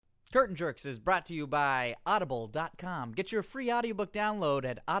Curtain Jerks is brought to you by Audible.com. Get your free audiobook download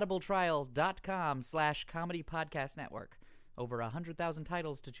at audibletrial.com/comedy podcast network. Over 100,000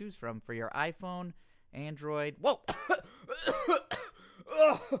 titles to choose from for your iPhone, Android. Whoa!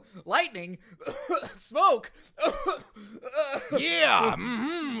 Lightning! Smoke! Yeah,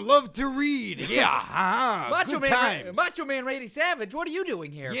 love to read. Yeah, Macho Man Randy Savage, what are you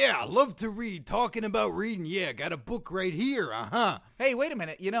doing here? Yeah, love to read. Talking about reading, yeah, got a book right here, Hey, wait a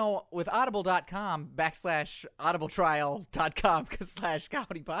minute. You know, with Audible.com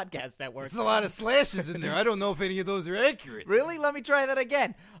 /audibletrial.com/comedy podcast network. There's a lot of slashes in there. I don't know if any of those are accurate. Really? Let me try that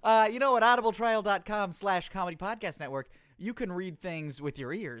again. You know, at audibletrial.com/comedy podcast network, you can read things with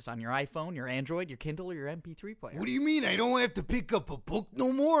your ears on your iPhone, your Android, your Kindle, or your MP3 player. What do you mean? I don't have to pick up a book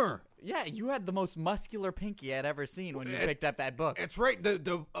no more? Yeah, you had the most muscular pinky I'd ever seen when you picked up that book. That's right.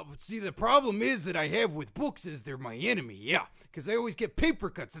 See, the problem is that I have with books is they're my enemy, yeah. Because I always get paper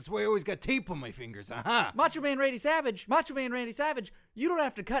cuts. That's why I always got tape on my fingers, Macho Man Randy Savage, you don't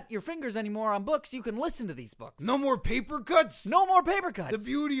have to cut your fingers anymore on books. You can listen to these books. No more paper cuts? No more paper cuts. The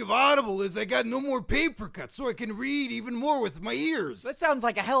beauty of Audible is I got no more paper cuts, so I can read even more with my ears. That sounds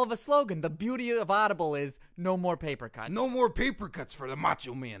like a hell of a slogan. The beauty of Audible is no more paper cuts. No more paper cuts for the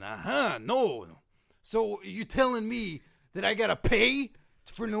Macho Man, no. So you telling me that I gotta pay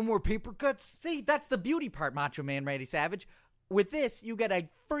for no more paper cuts? See, that's the beauty part, Macho Man Randy Savage. With this, you get a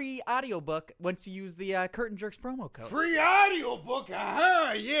free audiobook once you use the Curtain Jerks promo code. Free audiobook?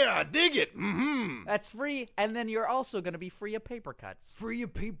 Yeah, dig it. That's free, and then you're also going to be free of paper cuts. Free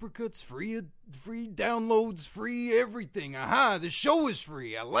of paper cuts, free downloads, free everything. The show is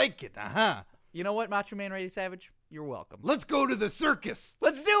free. I like it. You know what, Macho Man Randy Savage? You're welcome. Let's go to the circus.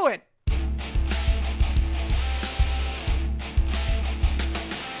 Let's do it.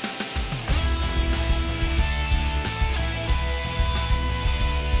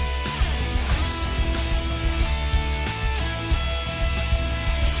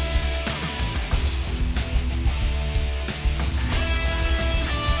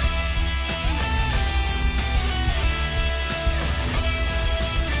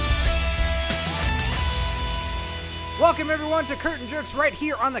 Welcome, everyone, to Curtain Jerks right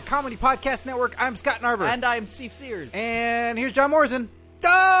here on the Comedy Podcast Network. I'm Scott Narver. And I'm Steve Sears. And here's John Morrison.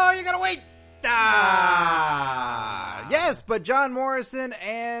 Oh, you gotta wait. Yes, but John Morrison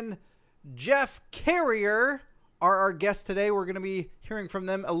and Jeff Carrier are our guests today. We're going to be hearing from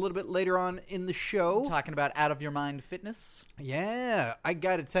them a little bit later on in the show. Talking about Out of Your Mind Fitness. Yeah, I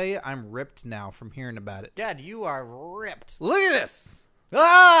got to tell you, I'm ripped now from hearing about it. Dad, you are ripped. Look at this.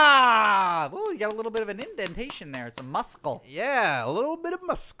 Oh, you got a little bit of an indentation there. Some muscle. Yeah, a little bit of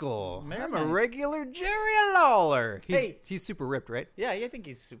muscle. Very I'm nice. a regular Jerry Lawler. Hey. He's super ripped, right? Yeah, I think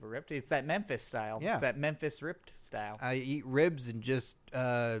he's super ripped. It's that Memphis style. Yeah. It's that Memphis ripped style. I eat ribs and just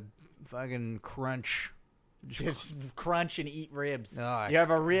fucking crunch. Just crunch and eat ribs. Oh, you have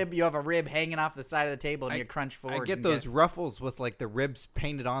a rib hanging off the side of the table, and you crunch forward. I get those ruffles with like the ribs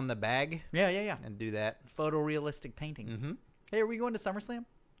painted on the bag. Yeah. And do that. Photorealistic painting. Mm-hmm. Hey, are we going to SummerSlam?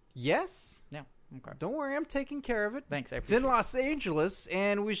 Yes. Yeah. Okay. Don't worry, I'm taking care of it. Thanks. It's in Los Angeles,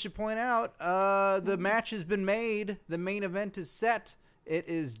 and we should point out the match has been made. The main event is set. It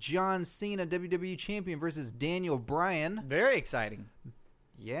is John Cena, WWE Champion, versus Daniel Bryan. Very exciting.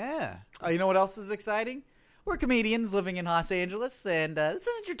 Yeah. You know what else is exciting? We're comedians living in Los Angeles, and this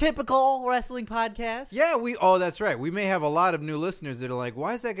isn't your typical wrestling podcast. Yeah, that's right. We may have a lot of new listeners that are like,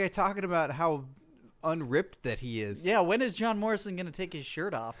 why is that guy talking about how unripped that he is? Yeah, when is John Morrison going to take his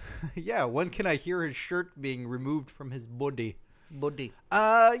shirt off? Yeah, when can I hear his shirt being removed from his body?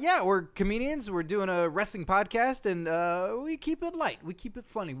 Yeah, we're comedians. We're doing a wrestling podcast, and we keep it light. We keep it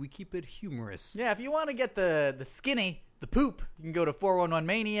funny. We keep it humorous. Yeah, if you want to get the skinny, the poop, you can go to 411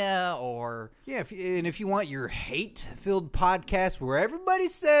 Mania or... Yeah, if you want your hate-filled podcast where everybody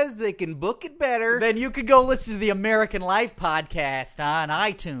says they can book it better... Then you could go listen to the American Life podcast on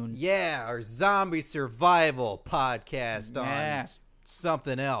iTunes. Yeah, our zombie survival podcast on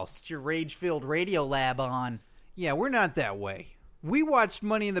something else. It's your rage-filled radio lab on. Yeah, we're not that way. We watched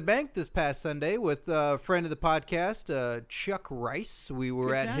Money in the Bank this past Sunday with a friend of the podcast, Chuck Rice. We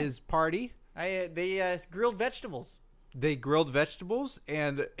were at his party. They grilled vegetables. They grilled vegetables,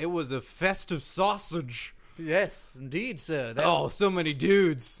 and it was a festive sausage. Yes, indeed, sir. So many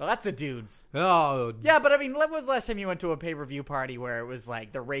dudes. Lots of dudes. Oh. Yeah, but I mean, when was the last time you went to a pay-per-view party where it was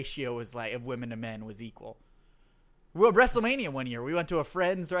like the ratio was like of women to men was equal? Well, WrestleMania one year, we went to a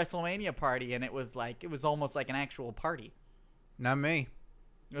friend's WrestleMania party, and it was almost like an actual party. Not me.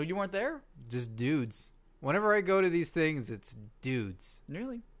 Oh, you weren't there? Just dudes. Whenever I go to these things, it's dudes.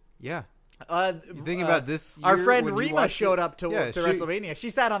 Really? Yeah. You think about this Our year friend when you Rima watched showed it? up to Yeah, WrestleMania. She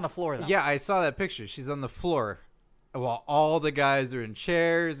sat on the floor, though. Yeah, I saw that picture. She's on the floor while all the guys are in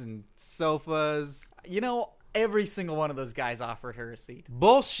chairs and sofas. You know, every single one of those guys offered her a seat.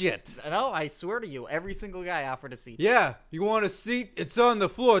 Bullshit. No, I swear to you, every single guy offered a seat. Yeah, you want a seat? It's on the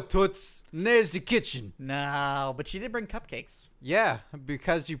floor, Toots. And there's the kitchen. No, but she did bring cupcakes. Yeah,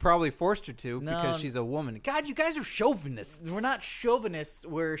 because you probably forced her to No. because she's a woman. God, you guys are chauvinists. We're not chauvinists.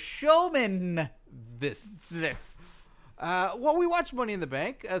 We're showmen. This. Well, we watched Money in the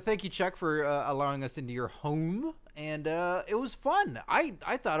Bank. Thank you, Chuck, for allowing us into your home. And it was fun. I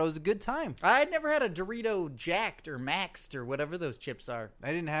thought it was a good time. I'd never had a Dorito Jacked or Maxed or whatever those chips are. I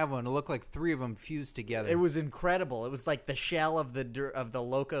didn't have one. It looked like three of them fused together. It was incredible. It was like the shell of the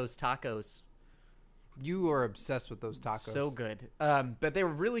Locos Tacos. You are obsessed with those tacos. So good. But they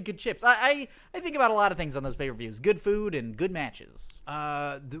were really good chips. I think about a lot of things on those pay-per-views. Good food and good matches.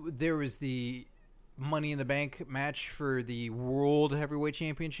 There was the Money in the Bank match for the World Heavyweight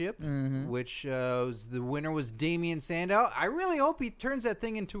Championship, which the winner was Damian Sandow. I really hope he turns that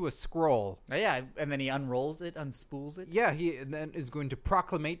thing into a scroll. Yeah, and then he unrolls it, unspools it. Yeah, he then is going to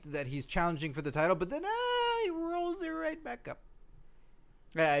proclamate that he's challenging for the title, but then he rolls it right back up.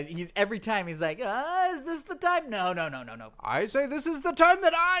 He's every time he's like, is this the time? No. I say this is the time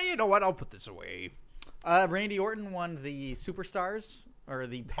that you know what, I'll put this away. Randy Orton won the Superstars or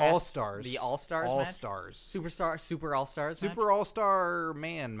the All-Stars. The All-Stars match? All-Stars. Super All-Stars Super All-Star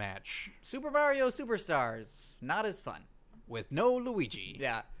Man match. Super Mario Superstars. Not as fun. With no Luigi.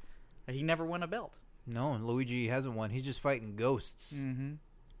 Yeah. He never won a belt. No, and Luigi hasn't won. He's just fighting ghosts. Mm-hmm.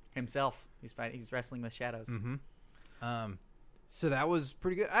 Himself. He's wrestling with shadows. Mm-hmm. So that was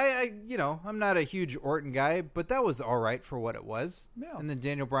pretty good. I'm not a huge Orton guy, but that was all right for what it was. Yeah. And then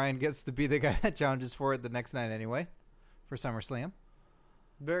Daniel Bryan gets to be the guy that challenges for it the next night anyway, for SummerSlam.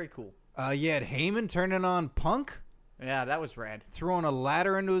 Very cool. You had Heyman turning on Punk, Yeah, that was rad. throwing a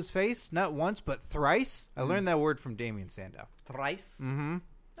ladder into his face, not once, but thrice. I learned that word from Damian Sandow. Thrice. Mm-hmm.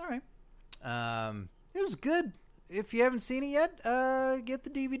 All right. It was good. If you haven't seen it yet, get the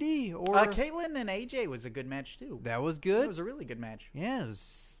DVD. Or Caitlyn and AJ was a good match, too. that was It good. was a really good match. Yeah, it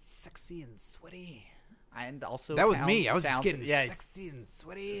was sexy and sweaty. And also That was me. I was just talented. getting Yeah, sexy and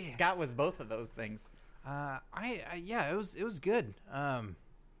sweaty. Scott was both of those things. It was good.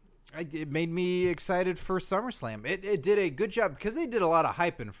 It made me excited for SummerSlam. It did a good job because they did a lot of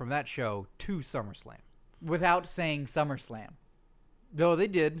hyping from that show to SummerSlam. Without saying SummerSlam. No, they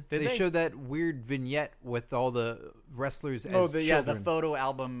did. Did they? showed that weird vignette with all the wrestlers as the children. photo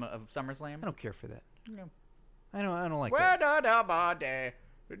album of SummerSlam. I don't care for that. No. I don't like Where that. did nobody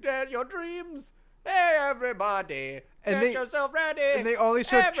dead your dreams? Hey, everybody, And get they- yourself ready. And they only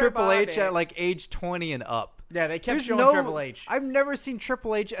showed Triple H Everybody. at like age 20 and up. Yeah, they kept There's showing Triple H. I've never seen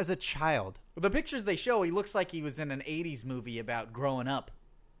Triple H as a child. The pictures they show, he looks like he was in an 80s movie about growing up.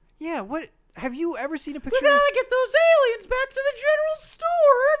 Yeah, what? Have you ever seen a picture? We gotta get those aliens back to the general store.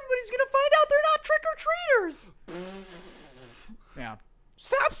 Everybody's gonna find out they're not trick-or-treaters. Yeah.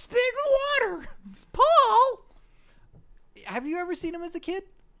 Stop spitting the water! Paul! Have you ever seen him as a kid?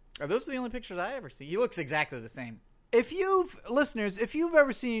 Those are the only pictures I ever see. He looks exactly the same. If you've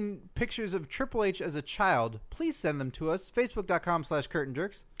ever seen pictures of Triple H as a child, please send them to us.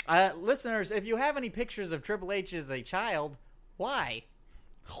 Facebook.com/curtainjerks. Listeners, if you have any pictures of Triple H as a child, why?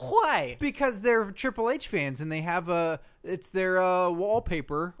 Why? Because they're Triple H fans and they have it's their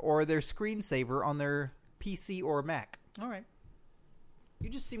wallpaper or their screensaver on their PC or Mac. All right. You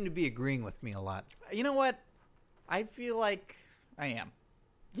just seem to be agreeing with me a lot. You know what? I feel like I am.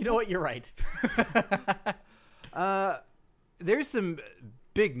 You know what? You're right. There's some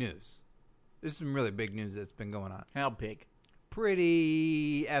big news. There's some really big news that's been going on. How big?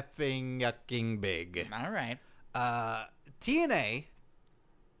 Pretty effing yucking big. All right. TNA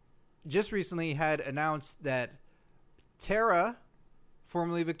just recently had announced that Tara,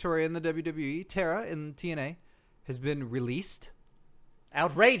 formerly Victoria in the WWE, Tara in TNA, has been released.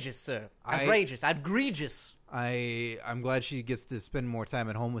 Outrageous, sir. Outrageous. Egregious. I'm glad she gets to spend more time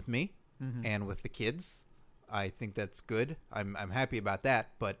at home with me and with the kids. I think that's good. I'm happy about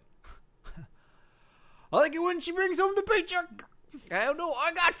that, but I like it when she brings home the paycheck. I don't know.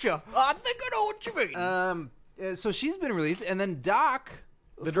 I got you. I think I know what you mean. So she's been released, and then Doc,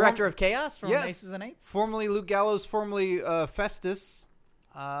 The director of Chaos from Yes. Aces and Eights? formerly Luke Gallows, formerly Festus,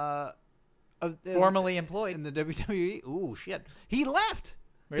 Formerly employed. in the WWE. Ooh, shit. He left.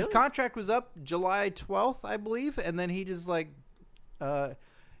 His Really? contract was up July 12th, I believe, and then he just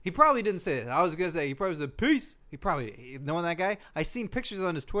He probably didn't say that. I was gonna say he probably said peace. He probably knowing that guy. I seen pictures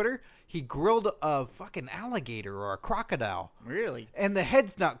on his Twitter. He grilled a fucking alligator or a crocodile, Really? and the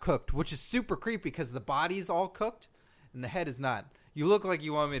head's not cooked, which is super creepy because the body's all cooked and the head is not. You look like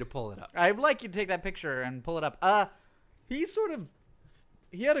you want me to pull it up. I'd like you to take that picture and pull it up. He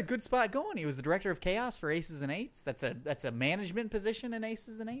had a good spot going. He was the director of Chaos for Aces and Eights. That's a management position in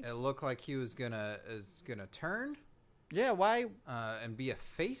Aces and Eights. It looked like he was gonna turn Yeah, why? and be a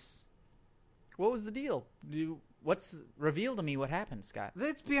face. What was the deal? Reveal to me what happened, Scott.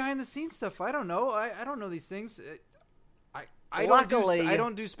 It's behind the scenes stuff. I don't know. I don't know these things. I Luckily-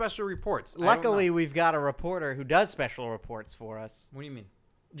 don't do special reports. I don't Luckily, know. we've got a reporter who does special reports for us, What do you mean?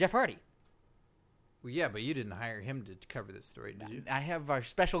 Jeff Hardy. Well, yeah, but you didn't hire him to cover this story, did you? I have our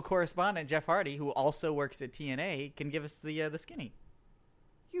special correspondent, Jeff Hardy, who also works at TNA, can give us the skinny.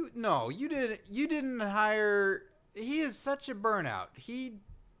 You didn't hire. He is such a burnout.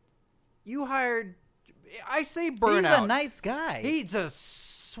 You hired. I say burnout. He's a nice guy. He's a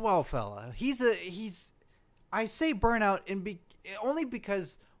swell fella. I say burnout only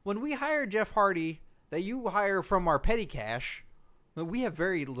because when we hire Jeff Hardy, that you hire from our petty cash, we have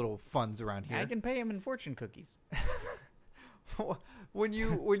very little funds around here. I can pay him in fortune cookies. when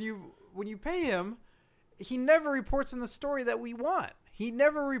you pay him, he never reports on the story that we want. He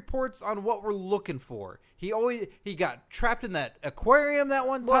never reports on what we're looking for. He got trapped in that aquarium that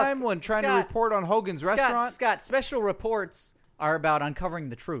one time when trying to report on Hogan's restaurant. Scott, special reports are about uncovering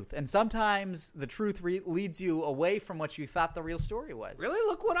the truth, and sometimes the truth leads you away from what you thought the real story was. Really?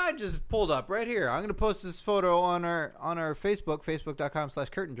 Look what I just pulled up right here. I'm going to post this photo on our Facebook,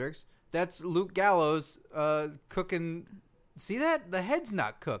 facebook.com/curtainjerks. That's Luke Gallows cooking. See that? The head's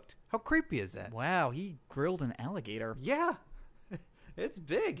not cooked. How creepy is that? Wow, he grilled an alligator. Yeah. It's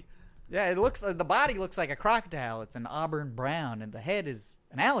big. Yeah, it looks the body looks like a crocodile. It's an auburn brown, and the head is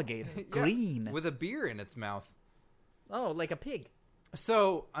an alligator, Yeah, green. with a beer in its mouth. Oh, like a pig.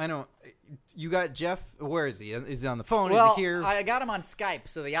 So, I know you got Jeff. Where is he? Is he on the phone? Well, is he here? I got him on Skype,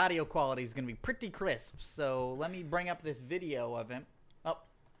 so the audio quality is going to be pretty crisp. So let me bring up this video of him. Oh,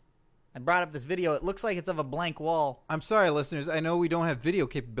 I brought up this video. It looks like it's of a blank wall. I'm sorry, listeners. I know we don't have video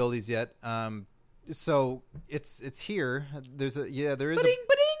capabilities yet. So it's here. There is Ba-ding,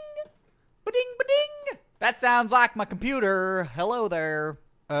 ba-ding, ba-ding, ba-ding. That sounds like my computer. Hello there.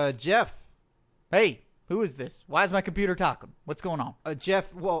 Jeff. Hey, who is this? Why is my computer talking? What's going on?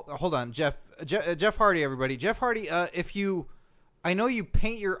 Jeff. Well, hold on, Jeff. Jeff Hardy, everybody. Jeff Hardy. I know you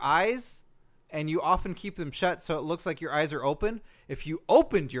paint your eyes, and you often keep them shut so it looks like your eyes are open. If you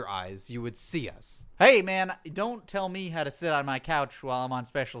opened your eyes, you would see us. Hey, man, don't tell me how to sit on my couch while I'm on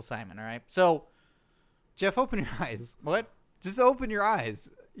special assignment. All right. So, Jeff, open your eyes. what? Just open your eyes.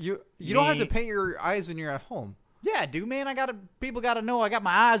 You don't have to paint your eyes when you're at home. Yeah, dude, man, people gotta know I got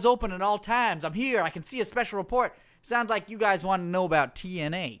my eyes open at all times. I'm here. I can see a special report. Sounds like you guys want to know about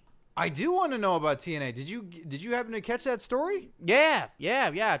TNA. I do want to know about TNA. Did you happen to catch that story? Yeah.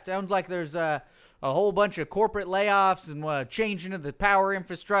 It sounds like there's a whole bunch of corporate layoffs and changing of the power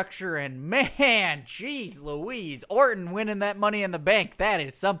infrastructure. And man, geez, Louise, Orton winning that Money in the Bank. That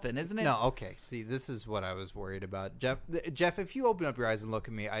is something, isn't it? No, okay. See, this is what I was worried about, Jeff. If you open up your eyes and look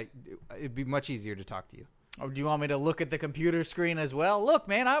at me, it'd be much easier to talk to you. Or do you want me to look at the computer screen as well? Look,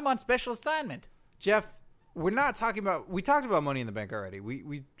 man, I'm on special assignment. Jeff, we're not talking about. We talked about Money in the Bank already.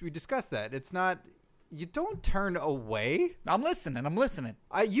 We discussed that. It's not. You don't turn away. I'm listening.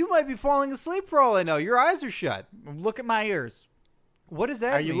 You might be falling asleep for all I know. Your eyes are shut. Look at my ears. What does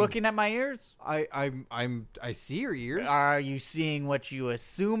that Are mean? you looking at my ears? I see your ears. Are you seeing what you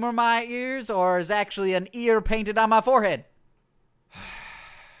assume are my ears, or is actually an ear painted on my forehead?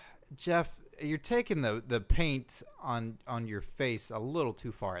 Jeff, you're taking the paint on your face a little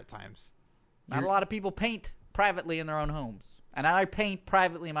too far at times. Not a lot of people paint privately in their own homes. And I paint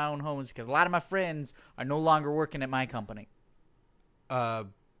privately in my own homes because a lot of my friends are no longer working at my company.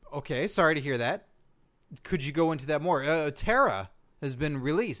 Okay, sorry to hear that. Could you go into that more? Tara has been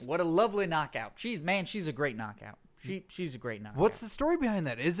released. What a lovely knockout. She's a great knockout. She's a great knockout. What's the story behind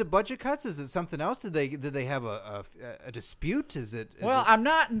that? Is it budget cuts? Is it something else? Did they have a dispute? I'm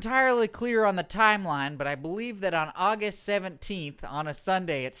not entirely clear on the timeline, but I believe that on August 17th, on a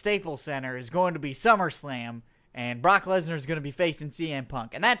Sunday at Staples Center, is going to be SummerSlam, and Brock Lesnar is going to be facing CM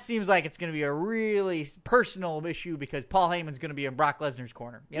Punk. And that seems like it's going to be a really personal issue because Paul Heyman's going to be in Brock Lesnar's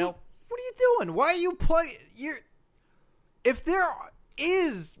corner. You know? What are you doing? Why are you if there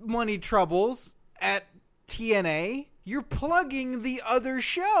is money troubles at TNA, you're plugging the other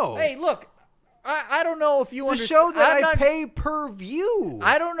show. Hey, look, I don't know if you the understand. show that I pay per view.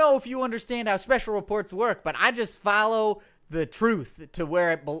 I don't know if you understand how special reports work, but I just follow the truth to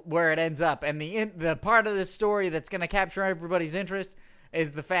where it ends up. And the part of this story that's going to capture everybody's interest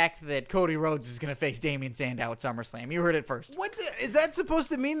is the fact that Cody Rhodes is going to face Damien Sandow at SummerSlam. You heard it first. Is that supposed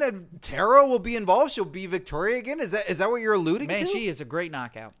to mean that Tara will be involved? She'll be Victoria again? Is that what you're alluding to? Man, she is a great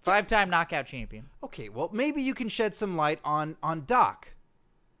knockout. 5-time knockout champion. Okay, well, maybe you can shed some light on Doc.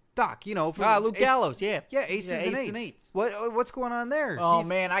 Doc, from Luke Gallows, yeah. Yeah, Aces and Eights. What's going on there? Oh,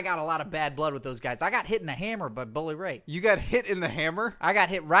 man, I got a lot of bad blood with those guys. I got hit in the hammer by Bully Ray. You got hit in the hammer? I got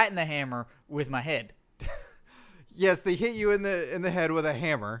hit right in the hammer with my head. Yes, they hit you in the head with a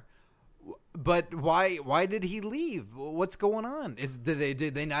hammer. But why did he leave? What's going on?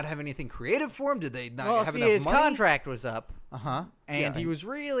 Did they not have anything creative for him? Did they not have enough money? His contract was up. Uh-huh. And he was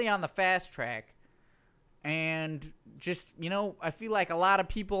really on the fast track. And just, I feel like a lot of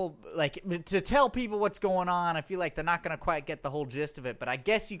people, to tell people what's going on, I feel like they're not going to quite get the whole gist of it. But I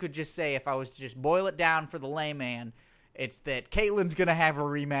guess you could just say, if I was to just boil it down for the layman, it's that Caitlin's going to have a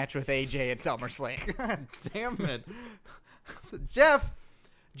rematch with AJ at SummerSlam. God damn it.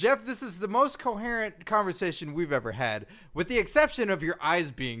 Jeff, this is the most coherent conversation we've ever had, with the exception of your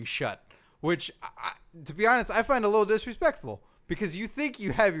eyes being shut, which, to be honest, I find a little disrespectful, because you think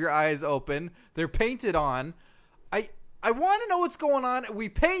you have your eyes open. They're painted on. I want to know what's going on. We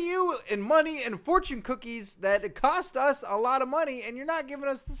pay you in money and fortune cookies that cost us a lot of money, and you're not giving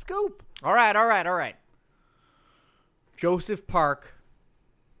us the scoop. All right. Joseph Park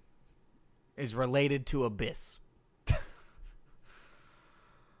is related to Abyss.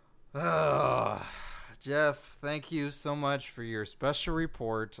 Jeff, thank you so much for your special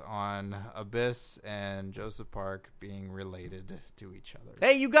report on Abyss and Joseph Park being related to each other.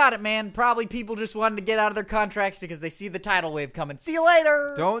 Hey, you got it, man. Probably people just wanted to get out of their contracts because they see the tidal wave coming. See you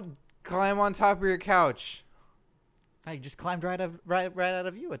later. Don't climb on top of your couch. I just climbed right out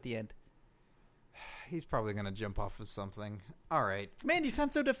of you at the end. He's probably going to jump off of something. All right. Man, you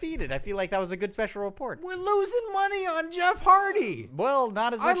sound so defeated. I feel like that was a good special report. We're losing money on Jeff Hardy. Well,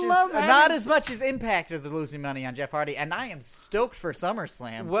 not as much as Impact is losing money on Jeff Hardy, and I am stoked for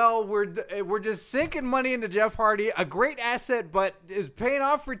SummerSlam. Well, we're just sinking money into Jeff Hardy, a great asset, but is paying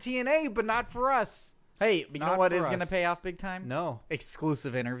off for TNA, but not for us. Hey, you know what is going to pay off big time? No.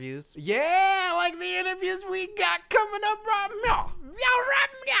 Exclusive interviews. Yeah, like the interviews we got coming up right now.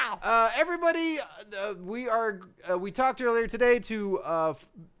 Everybody, we talked earlier today to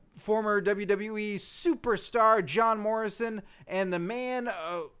former WWE superstar John Morrison and the man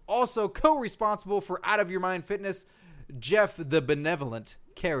also co-responsible for Out of Your Mind Fitness, Jeff the Benevolent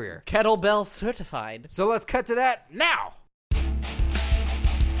Carrier. Kettlebell certified. So let's cut to that now.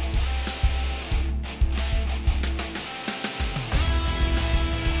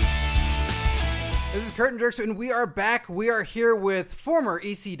 This is Curtain Jerks, and we are back. We are here with former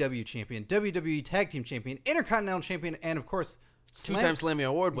ECW champion, WWE Tag Team champion, Intercontinental champion, and, of course, two-time Slammy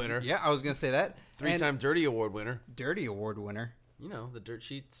Award winner. Yeah, I was going to say that. Three-time Dirty Award winner. Dirty Award winner. The dirt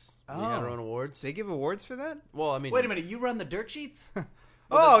sheets. We had our own awards. They give awards for that? Well, I mean... Wait a minute, you run the dirt sheets?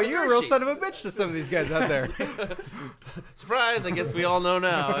 You're a real son of a bitch to some of these guys out there. Surprise, I guess we all know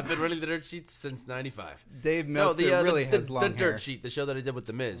now. I've been running the dirt sheets since 95. Dave Meltzer really has long hair. The dirt sheet, the show that I did with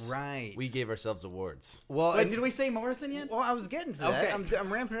The Miz. Right. We gave ourselves awards. Well, Wait, did we say Morrison yet? Well, I was getting to that. Okay.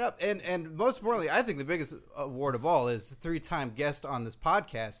 I'm ramping it up. And most importantly, I think the biggest award of all is three-time guest on this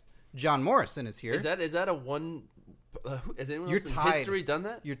podcast, John Morrison is here. Is that a one... has anyone You're else in tied. history done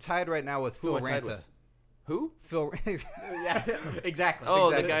that? You're tied right now with Phil Who am I tied Ranta. with? Who? Phil. Yeah, exactly. Oh,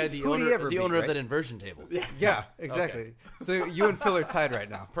 Exactly. the guy, Who do you ever the beat, owner right? of that inversion table. Yeah, exactly. Okay. So you and Phil are tied right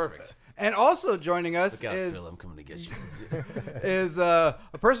now. Perfect. And also joining us Look out, is Phil, I'm coming to get you. is a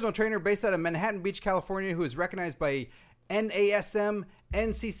personal trainer based out of Manhattan Beach, California, who is recognized by NASM,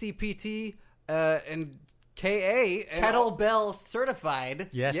 NCCPT, and KA. And Kettlebell certified.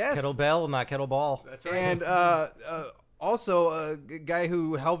 Yes, Yes. kettlebell, not kettleball. That's right. And also a guy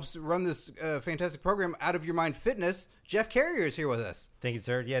who helps run this fantastic program, Out of Your Mind Fitness, Jeff Carrier is here with us. Thank you,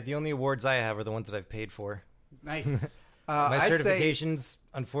 sir. Yeah, the only awards I have are the ones that I've paid for. Nice. My I'd say- certifications,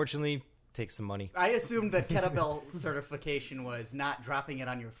 unfortunately, take some money. I assumed that kettlebell certification was not dropping it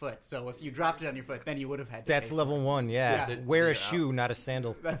on your foot. So if you dropped it on your foot, then you would have had to That's pay. level 1, yeah. Yeah. Wear a shoe, not a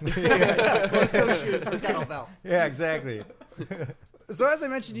sandal. That's close toe shoes for kettlebell. Yeah, exactly. So as I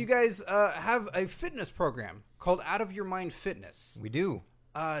mentioned, you guys have a fitness program called Out of Your Mind Fitness. We do.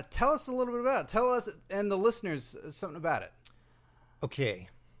 Tell us a little bit about it. Tell us and the listeners something about it. Okay.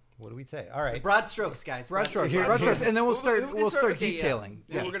 what do we say? All right. Broad strokes, guys. Broad strokes, Here- broad strokes, and then we'll start okay, detailing.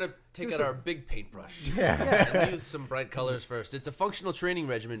 Yeah. We're gonna take out our big paintbrush Yeah. and use some bright colors first. It's a functional training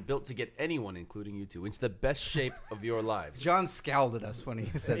regimen built to get anyone, incling you two, into the best shape of your lives. John scowled at us when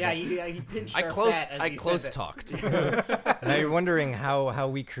he said Yeah, that. he pinched I our close fat as I he close said that. talked. Now you're wondering how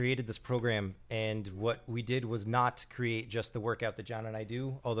we created this program, and what we did was not create just the workout that John and I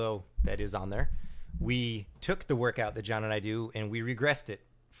do, although that is on there. We took the workout that John and I do, and we regressed it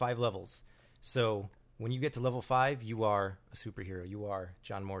 5 levels. So when you get to level 5, you are a superhero. You are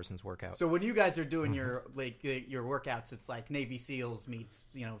John Morrison's workout. So when you guys are doing your your workouts, it's like Navy SEALs meets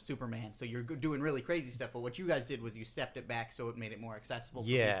Superman. So you're doing really crazy stuff. But what you guys did was you stepped it back so it made it more accessible.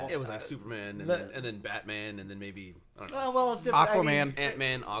 Yeah. For It people. was like Superman, and, the- then Batman, and then maybe I don't know, Well, Aquaman.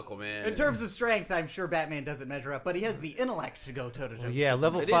 Ant-Man, Aquaman. in terms of strength, I'm sure Batman doesn't measure up, but he has the intellect to go toe to toe. Yeah,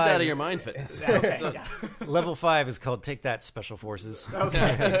 level it is 5. out of your mind fitness. Okay. So- Yeah. Level 5 is called Take That Special Forces.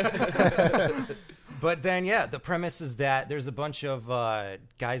 Okay. But then, yeah, the premise is that there's a bunch of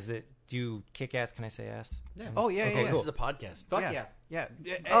guys that do kick ass. Can I say ass? Yeah. Oh, yeah, Okay, yeah. This cool. is a podcast. Fuck yeah. Yeah.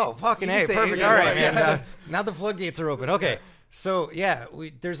 Oh, fucking You can A. say Perfect. it, All right, yeah. man. Now the floodgates are open. Okay. So, yeah,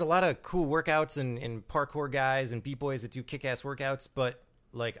 there's a lot of cool workouts and parkour guys and B-boys that do kick-ass workouts, but,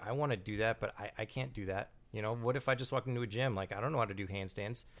 like, I want to do that, but I can't do that. What if I just walked into a gym? Like, I don't know how to do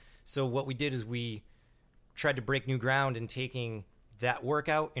handstands. So what we did is we tried to break new ground in taking that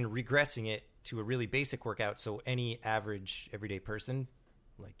workout and regressing it to a really basic workout, so any average, everyday person,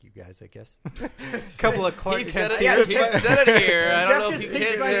 like you guys, I guess, Couple of Clark He said Kents it. here. He said it here. I Jeff don't know if just you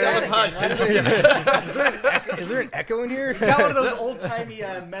pinched can my say it on the fat podcast. is there an echo in here? Got one of those old-timey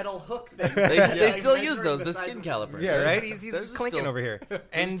metal hook things. They Like still measuring use those, the size skin of- calipers. Yeah, right. He's Those are clinking still- over here,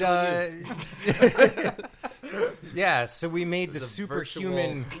 and still yeah. So we made the There's a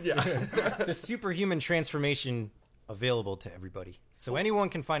superhuman, the superhuman transformation available to everybody. So anyone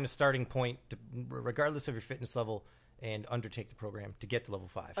can find a starting point, regardless of your fitness level, and undertake the program to get to level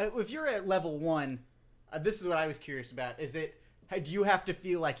 5. If you're at level 1, this is what I was curious about. Do you have to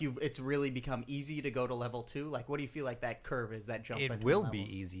feel like it's really become easy to go to level 2? Like, what do you feel like that curve is, that jump? It between will levels?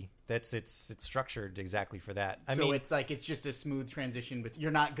 be easy. It's structured exactly for that. I So mean, it's just a smooth transition, but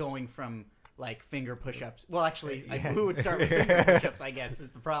you're not going from like finger push-ups. Well, actually, who would start with finger push-ups? I guess is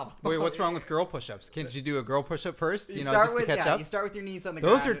the problem. Wait, what's wrong with girl push-ups? Can't you do a girl push-up first? You Just start to with catch up? you start with your knees on the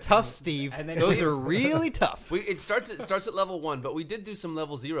Those ground. are tough, Steve. and then Those you- are really tough. It starts at level 1, but we did do some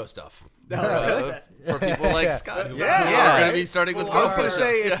level 0 stuff really? for people like Scott. Who Yeah, are yeah. going to be starting with Or- I was girl going to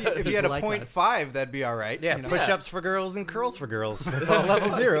push-ups. say, if you had a People like us. 0.5, that'd be all right. yeah, you know? push-ups for girls and curls for girls. That's all level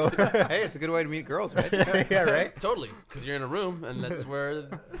 0. Hey, it's a good way to meet girls, right? Yeah, right. Totally, because you're in a room, and that's where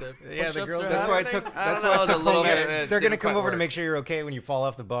the Yeah, the push-ups girls- are That's why I happening. took- I that's don't why I know, took it's a little home bit- ec. it They're going to didn't come quite over to work. make sure you're okay when you fall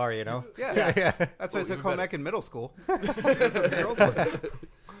off the bar, Yeah. That's why I Well, took you home better. ec in middle school. That's what the girls were.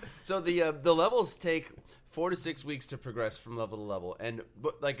 So the levels take 4 to 6 weeks to progress from level to level, and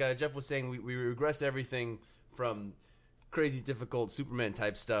like Jeff was saying, we regressed everything from crazy difficult Superman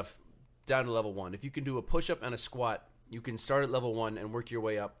type stuff down to level 1. If you can do a push up and a squat, you can start at level 1 and work your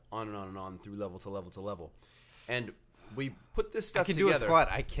way up on and on and on through level to level to level. And we put this I stuff can together. do a squat.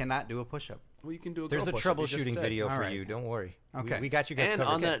 I cannot do a push-up. Well, you can do a There's a girl push-up, you just troubleshooting said. video All for right. you. Don't worry. Okay. We got you guys And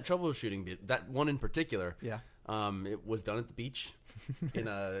covered. on that troubleshooting bit, that one in particular, Yeah. it was done at the beach.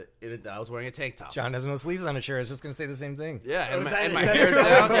 I was wearing a tank top. John has no sleeves on his shirt. I was just going to say the same thing. Yeah, and Was my, that- and my is that hair's so?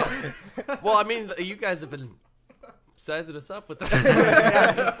 down. Yeah. Well, I mean, you guys have been sizing us up with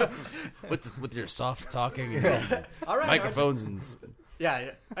with your soft talking and All right, microphones and.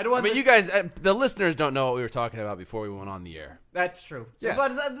 Yeah, I don't I want. mean, this- you guys, the listeners don't know what we were talking about before we went on the air. That's true. Yeah.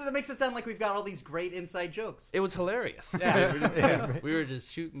 But that makes it sound like we've got all these great inside jokes. It was hilarious. Yeah. We were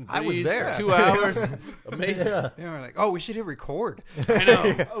just shooting I was breeze there. for 2 hours. Amazing. Yeah, we're like, oh, we should hit record. I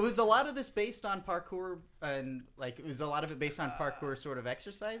know. Was a lot of this based on parkour, and like was a lot of it based on parkour sort of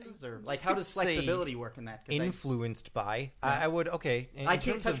exercises, or like how does say flexibility work in that? 'Cause Influenced by. I would, okay. in I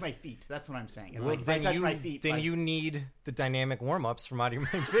can't terms touch of- my feet. That's what I'm saying. Well, Like, if I then touch you, my feet, then like- you need the dynamic warm-ups from Out of Your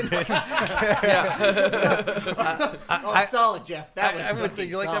Mind Fitness. Oh, solid, Jeff. That was. I would say,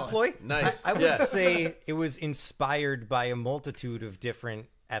 fucking you like that solid. ploy? Nice. I would Yeah. say it was inspired by a multitude of different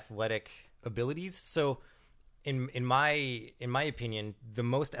athletic abilities. So, in my opinion, the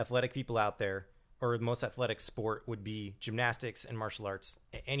most athletic people out there, or the most athletic sport, would be gymnastics and martial arts.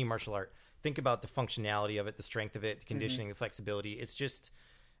 Any martial art. Think about the functionality of it, the strength of it, the conditioning, the flexibility. It's just,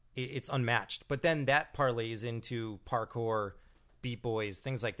 it's unmatched. But then that parlays into parkour, Beat Boys,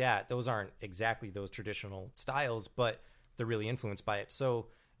 things like that. Those aren't exactly those traditional styles, but they're really influenced by it. So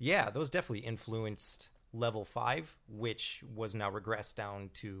yeah, those definitely influenced level 5, which was now regressed down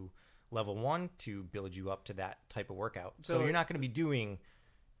to level 1 to build you up to that type of workout. So So- you're not going to be doing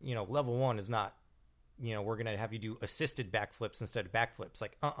level 1 is not, we're going to have you do assisted backflips instead of backflips.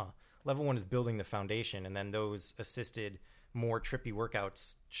 Like, level 1 is building the foundation, and then those assisted, more trippy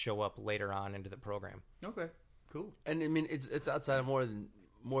workouts show up later on into the program. Okay, cool. And I mean, it's outside of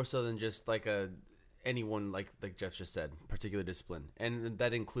more so than just like anyone like Jeff just said, particular discipline, and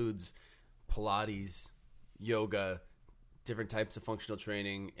that includes Pilates, yoga, different types of functional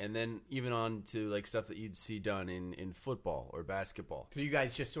training, and then even on to like stuff that you'd see done in football or basketball. So you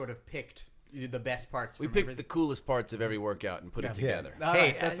guys just sort of picked the best parts. We from picked everything? the coolest parts of every workout and put it together. All Hey,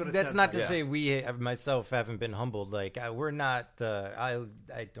 right, that's what it that's sounds not like. to Yeah. say we myself haven't been humbled. Like we're not. I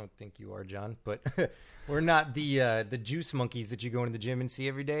don't think you are, John, but we're not the juice monkeys that you go into the gym and see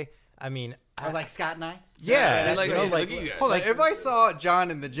every day. I mean, Or like Scott and I. yeah, And like, you know, hey, like look at you guys. Hold on, if I saw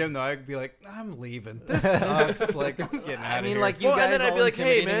John in the gym, though, I'd be like, I'm leaving. This sucks. Like, I'm getting out I of mean, here. like you Well, guys. and then I'd all be like,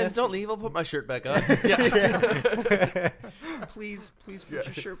 hey, intimidating man, us. don't leave. I'll put my shirt back on. Yeah. please put your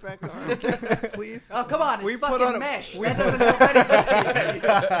shirt back on. Please. Oh, come on. It's We put fucking on a- mesh. That doesn't help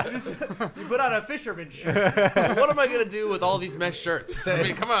anything. You put on a fisherman shirt. What am I going to do with all these mesh shirts? I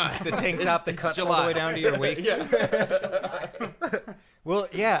mean, come on. The tank top that it's cuts all July. the way down to your waist. Well,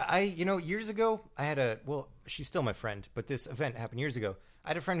 yeah, years ago, I had she's still my friend, but this event happened years ago. I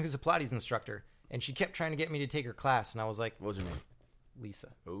had a friend who's a Pilates instructor, and she kept trying to get me to take her class, and I was like, What was her name? Lisa.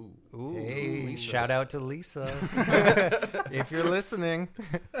 Ooh. Hey, shout out to Lisa. If you're listening,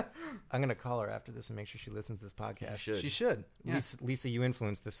 I'm going to call her after this and make sure she listens to this podcast. She should. Yeah. Lisa, you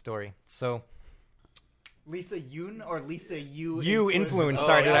influenced this story. So, Lisa Yoon or Lisa Yu? you influenced. Oh,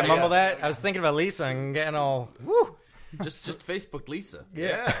 Sorry, did yeah, I mumble yeah. that? I was thinking about Lisa and getting all, woo. Just Facebook Lisa.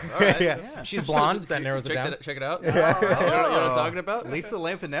 Yeah. All right. Yeah. She's blonde. That narrows it down. Check it out. You know what I'm talking about? Lisa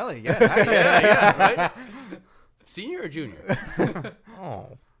Lampanelli. Yeah. Nice. Yeah, right? Senior or junior?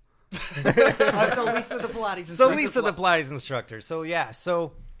 Oh. So Lisa the Pilates. So instructor. Lisa, the Pilates instructor. So yeah,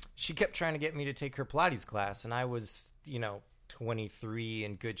 so she kept trying to get me to take her Pilates class, and I was, 23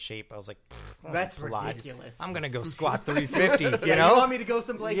 in good shape. I was like, That's Pilates. ridiculous. I'm gonna go squat 350. You You know, want me to go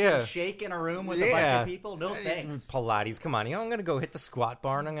someplace Yeah. and shake in a room with a bunch Yeah. of people? No thanks. Pilates. Come on, I'm gonna go hit the squat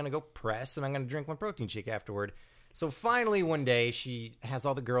bar, and I'm gonna go press, and I'm gonna drink my protein shake afterward. So finally, one day, she has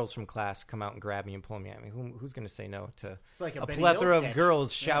all the girls from class come out and grab me and pull me at me. Who's gonna say no to It's like a a Benny plethora Hill of sketch.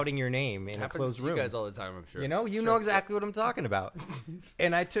 girls shouting your name in a Happens closed to room? you guys all the time, I'm sure. You know exactly what I'm talking about.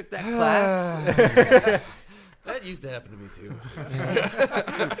 And I took that class. That used to happen to me too.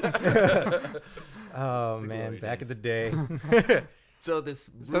 Oh man, glory back in days. the day. So this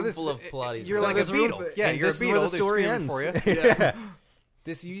room So this- full of Pilates. You're So like this a room- beetle. Yeah, and you're this a is where beetle. the story They're ends. screaming for you. Yeah.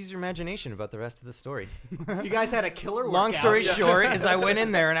 This use your imagination about the rest of the story. You guys had a killer workout. Long story short, is I went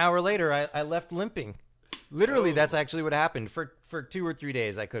in there an hour later. I left limping. Literally, that's actually what happened. For 2 or 3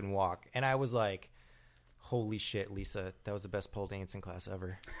 days, I couldn't walk, and I was like, "Holy shit, Lisa, that was the best pole dancing class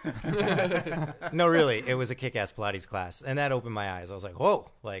ever." No, really, it was a kick-ass Pilates class, and that opened my eyes. I was like, "Whoa!"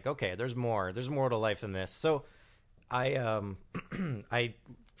 Like, okay, there's more to life than this. So, a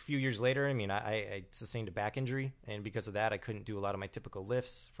few years later, I sustained a back injury, and because of that, I couldn't do a lot of my typical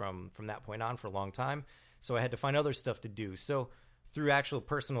lifts from that point on for a long time. So I had to find other stuff to do. So through actual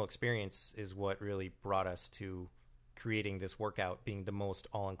personal experience is what really brought us to creating this workout being the most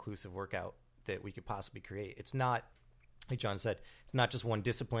all-inclusive workout that we could possibly create. It's not, like John said, it's not just one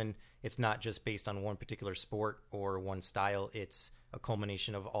discipline. It's not just based on one particular sport or one style. It's a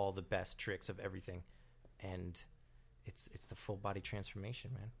culmination of all the best tricks of everything. And it's the full body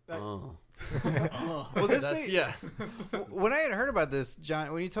transformation, man. Oh. Well, this That's may- yeah. when I had heard about this,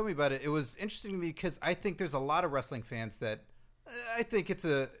 John, when you told me about it, it was interesting to me because I think there's a lot of wrestling fans that I think it's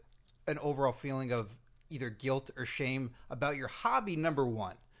an overall feeling of either guilt or shame about your hobby. Number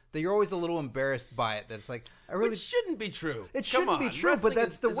one, that you're always a little embarrassed by it. That it's like I really Which shouldn't be true. It Come shouldn't be on. true, Wrestling but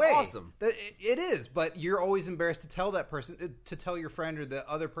that's is- the is way. Awesome. It is, but you're always embarrassed to tell that person, to tell your friend or the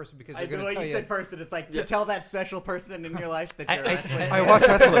other person because I they're know going to what tell you said person. It's like to tell that special person in your life that you're wrestling. I watch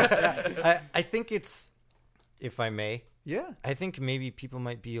wrestling. I think it's, if I may, Yeah. I think maybe people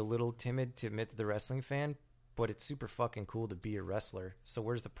might be a little timid to admit to the wrestling fan, but it's super fucking cool to be a wrestler. So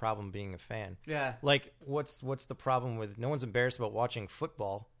where's the problem being a fan? Yeah. Like, what's the problem with no one's embarrassed about watching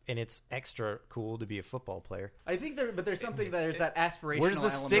football, and it's extra cool to be a football player? I think there's something there's that aspirational. Where's the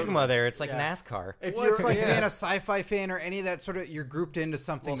element. stigma there? It's like Yeah. NASCAR. If Well, you're it's like yeah. being a sci-fi fan or any of that sort of, you're grouped into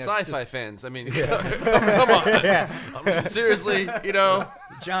something Well, that's sci-fi just, fans. I mean, come on. Seriously,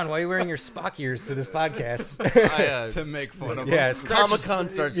 John, why are you wearing your Spock ears to this podcast? I, to make fun of. yes, Comic Con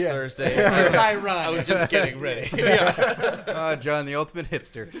starts Thursday. As I run. I was just getting ready. Yeah. John, the ultimate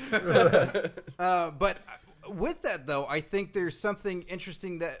hipster. But with that, though, I think there's something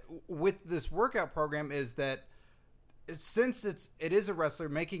interesting that with this workout program is that since it is a wrestler,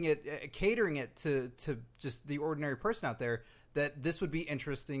 making it catering it to just the ordinary person out there, that this would be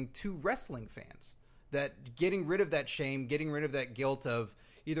interesting to wrestling fans. That getting rid of that shame, getting rid of that guilt of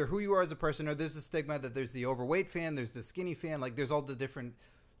either who you are as a person, or there's the stigma that there's the overweight fan, there's the skinny fan, like there's all the different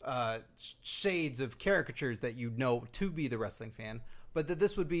shades of caricatures that you know to be the wrestling fan, but that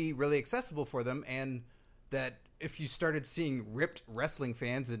this would be really accessible for them, and that if you started seeing ripped wrestling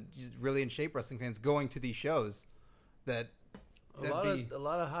fans and really in shape wrestling fans going to these shows, that a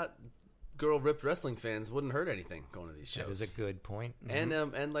lot of hot girl ripped wrestling fans wouldn't hurt anything going to these shows. That is a good point. And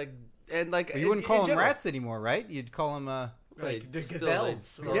you wouldn't call them rats anymore, right? You'd call them Like still,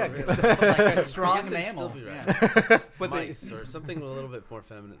 gazelles. yeah, Like a strong I guess they'd still mammal. be Yeah. rats. Mice or something a little bit more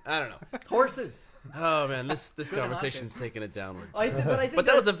feminine. I don't know. Horses. Oh man, this conversation's Hawkins. taking it downward. I think But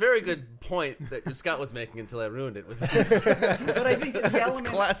that was a very good point that Scott was making until I ruined it with this, But I think that the this element.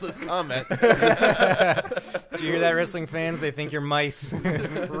 classless comment. Do you hear that, wrestling fans? They think you're mice,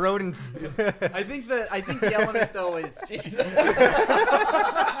 rodents. I think the element though is.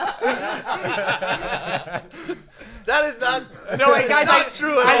 That is not. No, wait, guys, not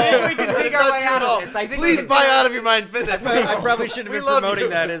true at all. I think we can dig That's our not way true out at all. of this. I think we Please can buy dig- out of your mind fitness. I probably shouldn't have We been love promoting you.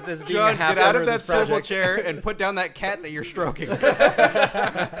 that as being a John, half get out member of that this swivel project. chair and put down that cat that you're stroking.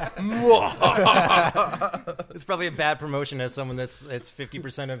 It's probably a bad promotion as someone that's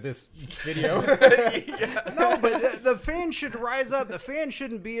 50% of this video. No, but the fans should rise up. The fans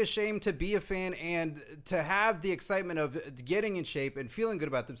shouldn't be ashamed to be a fan and to have the excitement of getting in shape and feeling good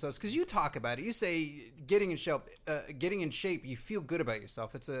about themselves. Because you talk about it, you say getting in shape. You feel good about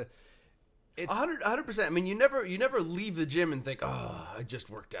yourself. It's 100%. I mean, you never leave the gym and think, "Oh, I just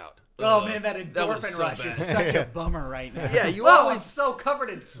worked out." Oh man, that was endorphin so rush bad. is such a bummer right now. Yeah, you I'm always- so covered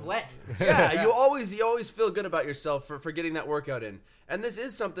in sweat. Yeah, you always feel good about yourself for getting that workout in, and this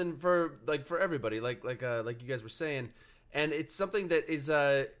is something for everybody, like you guys were saying, and it's something that is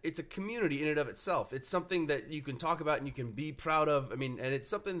it's a community in and of itself. It's something that you can talk about and you can be proud of. I mean, and it's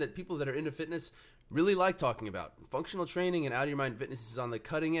something that people that are into fitness really like talking about. Functional training and out of your mind fitness is on the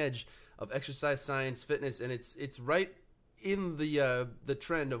cutting edge of exercise science, fitness, and it's right in the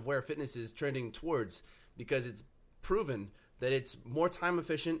trend of where fitness is trending towards, because it's proven that it's more time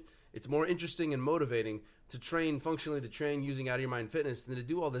efficient, it's more interesting and motivating to train functionally, to train using out of your mind fitness than to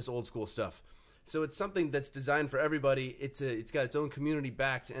do all this old school stuff. So it's something that's designed for everybody. It's got its own community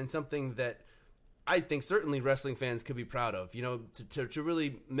backed, and something that I think certainly wrestling fans could be proud of. You know, to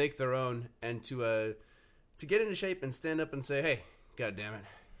really make their own, and to get into shape and stand up and say, "Hey, God damn it,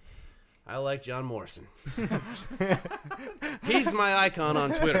 I like John Morrison. He's my icon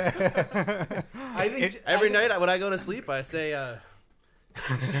on Twitter." I think Every night when I go to sleep, I say,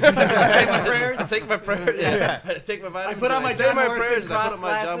 take my prayers. I take my prayers. Yeah. I take my vitamins. I put on and my say John my Morrison prayers. And I put cross on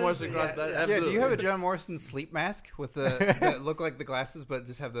my John glasses. Morrison cross Yeah. glasses. Yeah, Absolutely. do you have a John Morrison sleep mask with that look like the glasses, but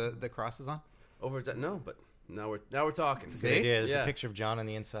just have the crosses on? No, but now we're talking. Good idea. There's Yeah. a picture of John on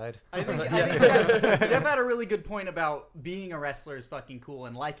the inside. I think Jeff had a really good point about being a wrestler is fucking cool,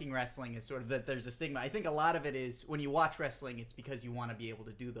 and liking wrestling is sort of that there's a stigma. I think a lot of it is when you watch wrestling, it's because you want to be able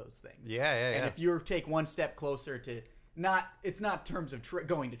to do those things. Yeah. And if you take one step closer to it's not in terms of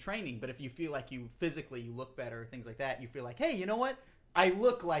going to training, but if you feel like you physically look better, things like that, you feel like, hey, you know what? I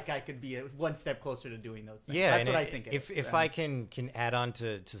look like I could be one step closer to doing those things. Yeah, That's and what I think. If I can add on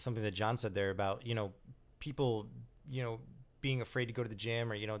to something that John said there about, people, being afraid to go to the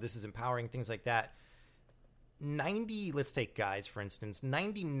gym, or, this is empowering, things like that. Let's take guys, for instance,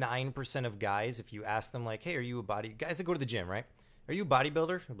 99% of guys, if you ask them like, hey, are you a guys that go to the gym, right? Are you a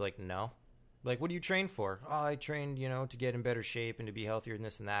bodybuilder? They'll be like, no. Like, what do you train for? Oh, I train, to get in better shape and to be healthier and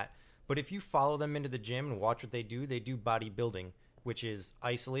this and that. But if you follow them into the gym and watch what they do bodybuilding, which is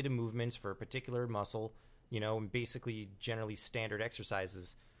isolated movements for a particular muscle, and basically generally standard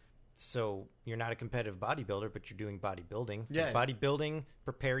exercises. So you're not a competitive bodybuilder, but you're doing bodybuilding. Yeah. Does bodybuilding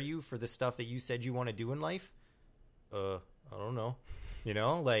prepare you for the stuff that you said you want to do in life? I don't know.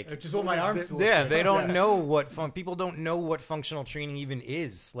 Which is what my arms look Yeah, like. they don't know what people don't know what functional training even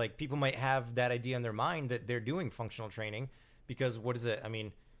is. Like, people might have that idea in their mind that they're doing functional training because what is it? I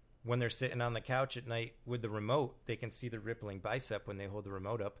mean, when they're sitting on the couch at night with the remote, they can see the rippling bicep when they hold the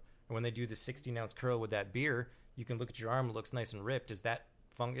remote up. And when they do the 16-ounce curl with that beer, you can look at your arm; it looks nice and ripped. Is that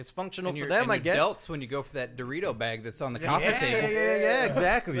it's functional for them? I guess. Belts when you go for that Dorito bag that's on the coffee table. Yeah,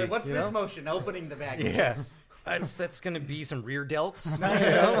 exactly. What's this motion? Opening the bag. Yeah. That's going to be some rear delts.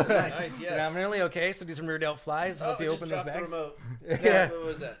 Nice, yeah. Nominally, okay. So do some rear delt flies. Help you open those bags. Yeah. What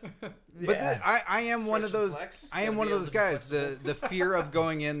was that? But I am one of Stretch and those. flex. I am Gotta one be of able those to be guys. flexible. The fear of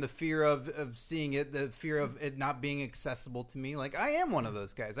going in, the fear of seeing it, the fear of it not being accessible to me. Like I am one of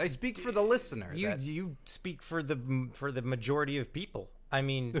those guys. I speak for the listener. You speak for the majority of people. I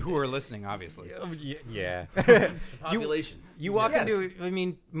mean, who are listening, obviously. yeah. Population. You walk Yes. into. I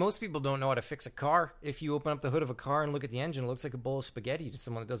mean, most people don't know how to fix a car. If you open up the hood of a car and look at the engine, it looks like a bowl of spaghetti to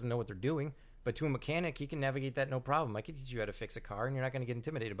someone that doesn't know what they're doing. But to a mechanic, he can navigate that no problem. I can teach you how to fix a car, and you're not going to get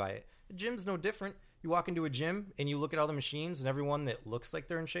intimidated by it. A gym's no different. You walk into a gym and you look at all the machines and everyone that looks like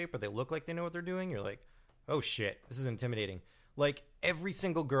they're in shape or they look like they know what they're doing. You're like, oh shit, this is intimidating. Like every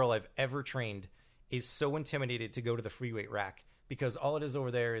single girl I've ever trained is so intimidated to go to the free weight rack. Because all it is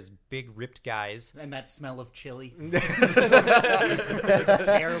over there is big, ripped guys. And that smell of chili. Like,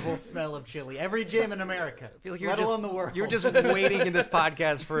 terrible smell of chili. Every gym in America, I feel like let alone the world. You're just waiting in this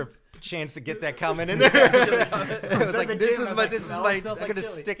podcast for a chance to get that comment in there. I was like, the this gym, is I was my, like, this is "No, my, it smells I'm like going to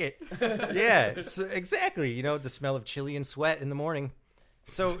chili." stick it. Yeah, so exactly. You know, the smell of chili and sweat in the morning.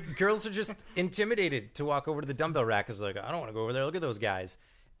 So girls are just intimidated to walk over to the dumbbell rack because they're like, I don't want to go over there. Look at those guys.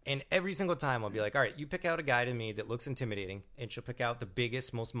 And every single time I'll be like, all right, you pick out a guy to me that looks intimidating, and she'll pick out the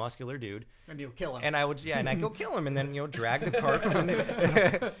biggest, most muscular dude. And you'll kill him. And I would, and I go kill him, and then, drag the carps. And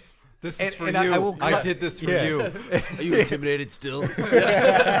This And- is for and you. I will I cut- did this for Yeah. you. Are you intimidated still?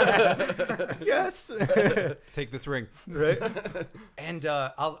 yes. Take this ring. Right? And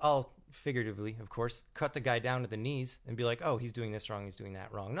I'll figuratively, of course, cut the guy down to the knees and be like, oh, he's doing this wrong, he's doing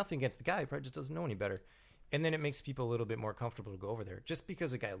that wrong. Nothing against the guy, he probably just doesn't know any better. And then it makes people a little bit more comfortable to go over there. Just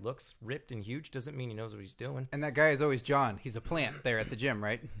because a guy looks ripped and huge doesn't mean he knows what he's doing. And that guy is always John. He's a plant there at the gym,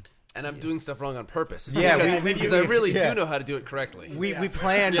 right? And I'm doing stuff wrong on purpose. Yeah, because I really yeah. do know how to do it correctly. We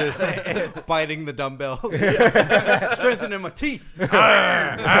planned this. Biting the dumbbells. Strengthening my teeth.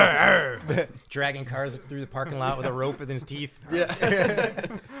 Dragging cars through the parking lot with a rope within his teeth.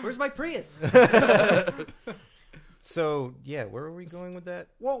 Where's my Prius? So, yeah, where are we going with that?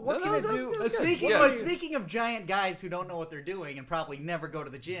 Well, what No, can no, I that was do? good. Speaking, Yeah. well, speaking of giant guys who don't know what they're doing and probably never go to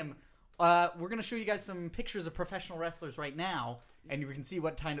the gym, we're going to show you guys some pictures of professional wrestlers right now, and you can see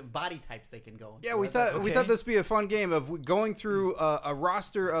what kind of body types they can go. Yeah, we thought this would be a fun game of going through a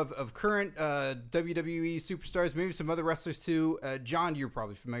roster of current WWE superstars, maybe some other wrestlers too. John, you're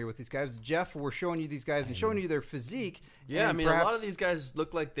probably familiar with these guys. Jeff, we're showing you these guys and showing you their physique. Yeah, I and mean, a lot perhaps- of these guys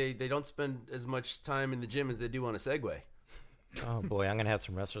look like they don't spend as much time in the gym as they do on a Segway. Oh, boy, I'm going to have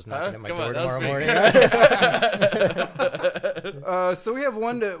some wrestlers knocking at my Come door on, that was tomorrow morning. So we have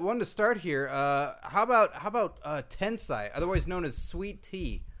one to start here. How about Tensai, otherwise known as Sweet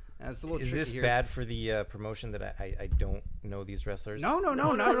Tea? That's a little Is tricky this here. bad for the promotion that I don't know these wrestlers? No, not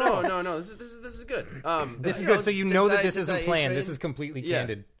at all. No. This is good. This is good. So you know that this Tensai isn't planned. A-Train. This is completely Yeah.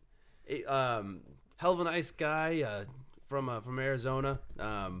 candid. Hell of a nice guy from Arizona.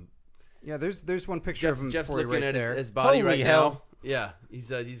 Yeah, there's one picture of him Jeff's for you looking right at there. his body Holy right hell. now. Yeah, he's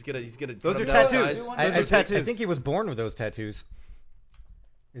gonna. Those put are him down tattoos. size. Those are tattoos. I think he was born with those tattoos.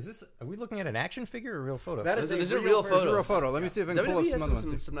 Is this? Are we looking at an action figure or a real photo? That is Those a are real There's a real photos. photo. Let me see if I can pull up WWE some has other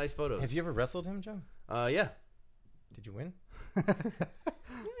ones. some nice photos. Have you ever wrestled him, Joe? Yeah. Did you win?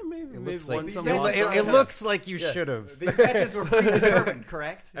 Maybe Looks won like some. it, lost some. it looks like you Yeah. should have. These matches were predetermined,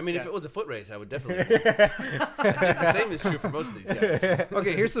 correct? I mean, if it was a foot race, I would definitely. The same is true for most of these guys.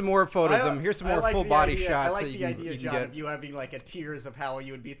 Okay, here's some more photos of him. Here's some more full body shots. I like that the you can, idea, you can John, get. of you having like a tiers of how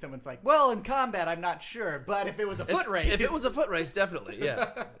you would beat someone. It's like, well, in combat, I'm not sure, but if it was a foot race, If it was a foot race, definitely.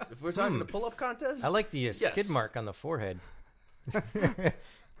 Yeah. If we're talking a pull-up contest, I like the Yes. skid mark on the forehead.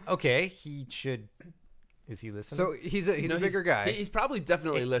 Okay, he should. Is he listening? So he's a No, bigger guy. He's probably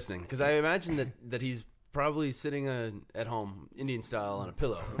definitely listening because I imagine that he's probably sitting at home Indian style on a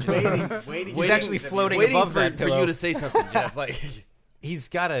pillow, waiting. He's actually floating waiting above for, that for pillow. you to say something, Jeff. Like, He's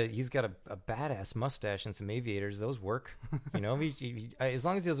got a badass mustache and some aviators. Those work, you know. As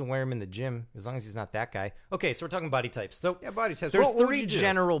long as he doesn't wear them in the gym, as long as he's not that guy. Okay, so we're talking body types. So Yeah, body types. there's What would three you do?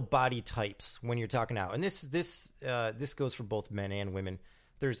 general body types when you're talking out, and this goes for both men and women.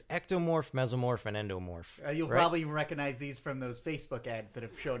 There's ectomorph, mesomorph, and endomorph. You'll right? probably recognize these from those Facebook ads that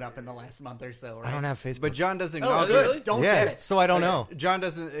have shown up in the last month or so, right? I don't have Facebook, But John doesn't Oh, acknowledge really? it. Don't yeah, get it. so I don't know. John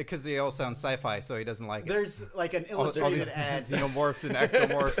doesn't because they all sound sci-fi, so he doesn't like it. There's like an all illustrated these ad. xenomorphs and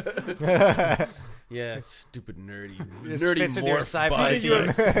ectomorphs. yeah, stupid nerdy, This nerdy fits into your morph sci-fi body theme.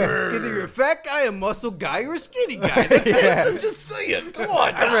 types. Either you're a fat guy, a muscle guy, or a skinny guy. That's it. Just say it. Come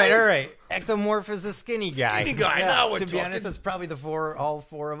on, All right. Ectomorph is a skinny guy. Skinny guy, now we're To be talking. honest, that's probably all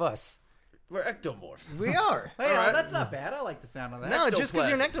four of us. We're ectomorphs. We are. Hey, All right. that's not bad. I like the sound of that. No, just because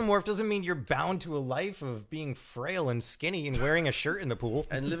you're an Ectoplasm. ectomorph doesn't mean you're bound to a life of being frail and skinny and wearing a shirt in the pool.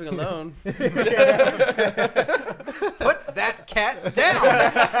 And living alone. Put that cat down.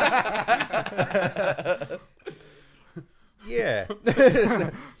 Yeah.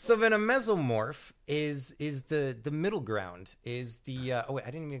 So then a mesomorph is the middle ground. Is the oh wait,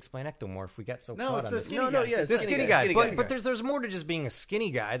 I didn't even explain ectomorph. We got so No, caught it's on the this. skinny No, no, guy. yeah, It's The the skinny guy, guy, skinny guy. but there's more to just being a skinny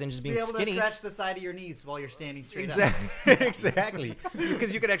guy than just be being able skinny. to scratch the side of your knees while you're standing straight up. Exactly, exactly,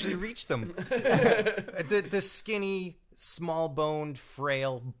 because you could actually reach them. The skinny, small-boned,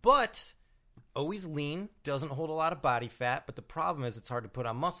 frail, but always lean, doesn't hold a lot of body fat. But the problem is, it's hard to put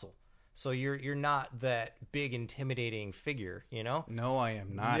on muscle. So you're not that big, intimidating figure, you know. No, I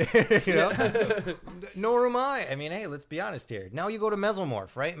am not. You know? Nor am I. I mean, hey, let's be honest here. Now you go to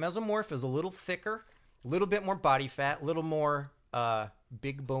mesomorph, right? Mesomorph is a little thicker, a little bit more body fat, a little more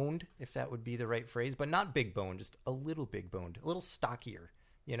big boned, if that would be the right phrase, but not big boned, just a little big boned, a little stockier.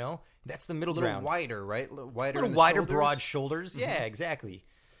 You know, that's the middle A little ground. wider, right? A little wider, A little in the wider, shoulders. broad shoulders. Yeah, exactly.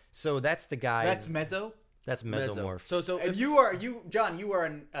 So that's the guy. That's meso. That's mesomorph. So And if, John, you are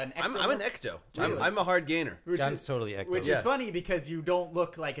an ectomorph. I'm an ecto. Really? I'm a hard gainer. Which John's is- totally ecto. Which Yeah. is funny because you don't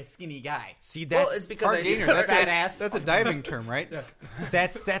look like a skinny guy. See, that's Well, it's because Hard I gainer. That's That's badass. That's a diving term, right?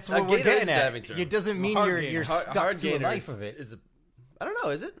 that's A what we're gainer is getting a at. diving term. It doesn't mean Hard you're gainer. stuck hard to a gainer life is, of it. is a, I don't know.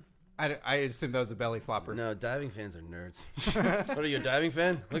 Is it? I assumed that was a belly flopper. No, diving fans are nerds. What are you, a diving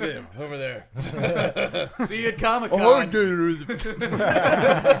fan? Look at him over there. See you at Comic Con. Why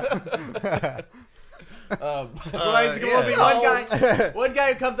is it gonna be one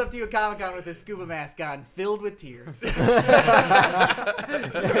guy who comes up to you at Comic Con with his scuba mask on, filled with tears. Teach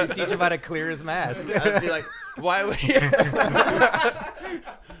him how to clear his mask. I'd be like, why would you?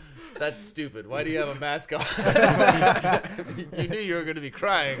 That's stupid. Why do you have a mask on? You knew you were going to be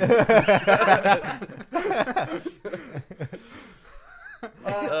crying.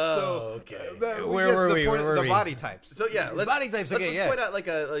 Okay. Where were we? Where were the we? body types. So yeah, let's, Body types, Let's okay, just yeah. point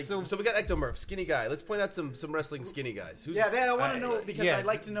out so we got ectomorph, skinny guy. Let's point out some wrestling skinny guys. Who's, Yeah, that I want to know because yeah. I'd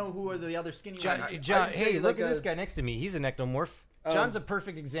like to know who are the other skinny John, ones. John I'd hey, say look like at this a- guy next to me. He's an ectomorph. John's a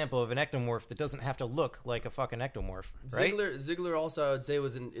perfect example of an ectomorph that doesn't have to look like a fucking ectomorph, right? Ziggler also I would say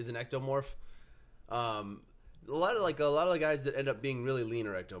is an ectomorph. A lot of the guys that end up being really lean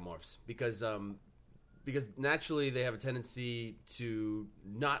are ectomorphs because naturally they have a tendency to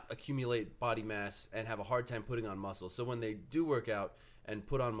not accumulate body mass and have a hard time putting on muscle. So when they do work out and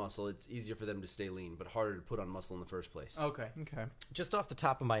put on muscle, it's easier for them to stay lean, but harder to put on muscle in the first place. Okay. Okay. Just off the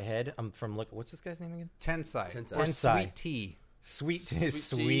top of my head, I'm from what's this guy's name again? Tensai. Tensai. Or Tensai. sweet tea.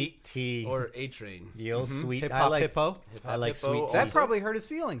 Sweet tea. Or A-Train. the old sweet. Hip I hop like hippo. I like Hippo sweet tea. also. That probably hurt his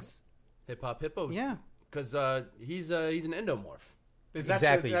feelings. Hip Hop Hippo. Yeah. Because he's an endomorph. Is that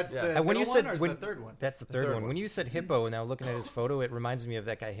Exactly. that's Yeah. the And when you middle said one or is when, the third one? that's the third third one. one. When you said hippo, and now looking at his photo, it reminds me of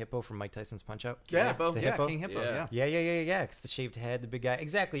that guy Hippo from Mike Tyson's Punch Out. Yeah. Hippo? The Yeah, hippo? King Hippo. Yeah. Yeah. Yeah. Because the shaved head, the big guy.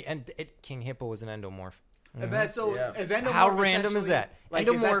 Exactly. And King Hippo was an endomorph. And that's so. Yeah. Is endomorph How random is essentially- that? Like,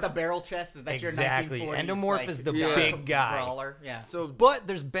 is Endomorph- that the barrel chest? Is that Exactly. your 1940s? Endomorph like, is the big guy. brawler? Yeah. So But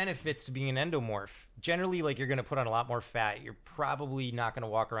there's benefits to being an endomorph. Generally, like you're going to put on a lot more fat. You're probably not going to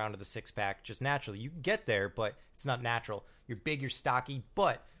walk around with a six pack just naturally. You can get there, but it's not natural. You're big, you're stocky.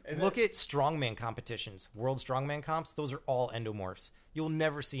 But look at strongman competitions, world strongman comps. Those are all endomorphs. You'll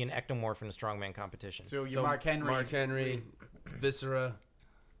never see an ectomorph in a strongman competition. So you Mark Henry. Viscera,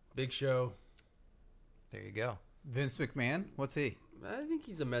 Big Show. There you go. Vince McMahon. What's he? I think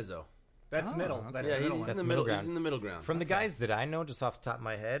he's a mezzo. That's Oh, middle. okay. That's Yeah, the middle he's one. in the middle middle. ground. He's in the middle ground. From the guys that I know, just off the top of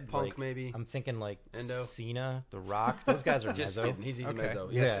my head, Punk, like, maybe. I'm thinking like Endo. Cena, The Rock. Those guys are Just mezzo. kidding. He's a Okay. mezzo.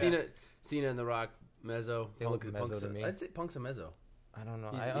 Yeah. Yeah, Cena and The Rock, mezzo. They look mezzo to me. I'd say Punk's a mezzo. I don't know.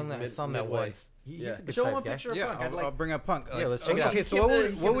 He's- I he's only mid- saw him that midway. once. He's Yeah. a good Show him a sized guy. picture of Yeah, Punk. I'd I'll like. bring up Punk. Yeah, let's check okay, it out. Okay, so Give what the- would,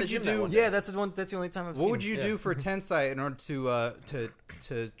 give what the would you gym that do? one. Yeah, that's the one. That's the only time I've seen What would him. you Yeah. do for Tensai in order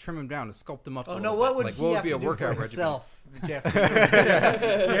to trim him down, to sculpt him up? a Oh little no! What bit? would like, he what would have be to a do workout for regimen? himself, Jeff?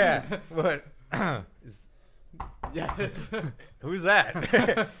 Yeah, but Yeah. who's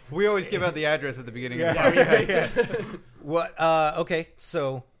that? We always give out the address at the beginning. Of the Yeah. podcast. What? Okay,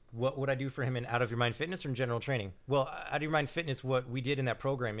 so what would I do for him in Out of Your Mind Fitness or in general training? Well, Out of Your Mind Fitness, what we did in that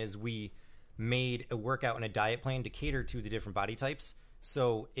program is we made a workout and a diet plan to cater to the different body types.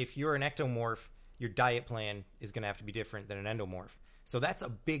 So if you're an ectomorph, your diet plan is going to have to be different than an endomorph. So that's a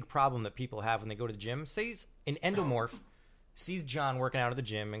big problem that people have when they go to the gym. Say an endomorph sees John working out at the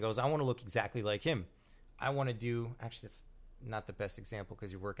gym and goes, I want to look exactly like him. I want to do, actually, that's not the best example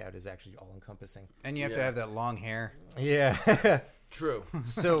because your workout is actually all encompassing. And you have to Yeah. have that long hair. Yeah. True.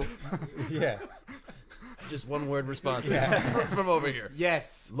 So, yeah. Just one word response from over here.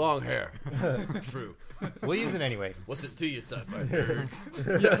 Yes. Long hair. True. We'll use it anyway. What's it to you, sci-fi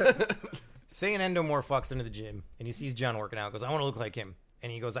nerds? Say an endomorph walks into the gym and he sees John working out, goes, I want to look like him.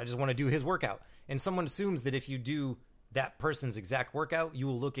 And he goes, I just want to do his workout. And someone assumes that if you do that person's exact workout, you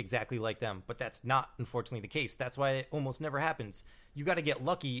will look exactly like them. But that's not, unfortunately, the case. That's why it almost never happens. You got to get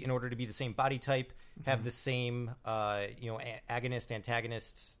lucky in order to be the same body type, have the same, agonist,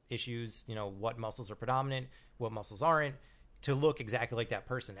 antagonist issues, what muscles are predominant, what muscles aren't, to look exactly like that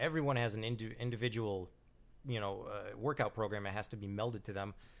person. Everyone has an individual, workout program that has to be melded to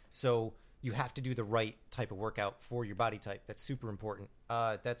them. So you have to do the right type of workout for your body type. That's super important.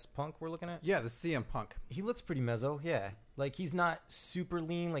 That's Punk we're looking at? Yeah, the CM Punk. He looks pretty mezzo, yeah. Like, he's not super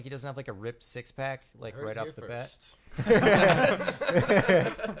lean. Like, he doesn't have, like, a ripped six-pack, like, right off the bat.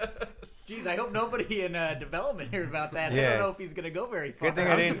 Jeez, I hope nobody in development heard about that. I Yeah. don't know if he's going to go very far. Good thing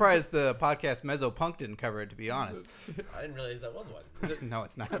I I'm didn't- surprised the podcast Mezzo Punk didn't cover it, to be honest. I didn't realize that was one. Is it- No,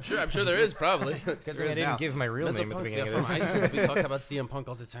 it's not. I'm sure there is probably. Good thing I is didn't now. give my real name at the Mesopunk, beginning from of this. Iceland. We talk about CM Punk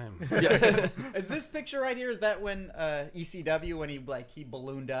all the time. Yeah. Is this picture right here, is that when ECW, when he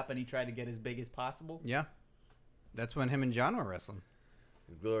ballooned up and he tried to get as big as possible? Yeah. That's when him and John were wrestling.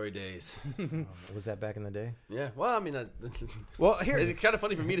 Glory days. Was that back in the day? Yeah. Well, I mean, Well, here, it's kind of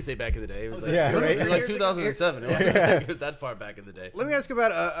funny for me to say back in the day. It was like, Yeah, right? it was like 2007. It wasn't that far back in the day. let me ask you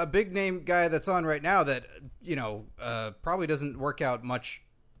about a big name guy that's on right now that, probably doesn't work out much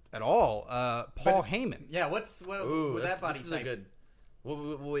at all. Paul Heyman. Yeah, what Ooh, with that body this is type? a good.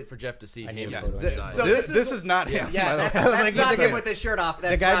 We'll wait for Jeff to see I need him a on photo. the Th- side. So this, this this is- is not him. Yeah, by the that's, way. was that's like, not the him guy- with his shirt off.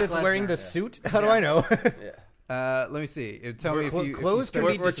 That's The guy Brock that's wearing Lesnar. the suit? How do I know? Let me see. Tell me if you... Clothes if can you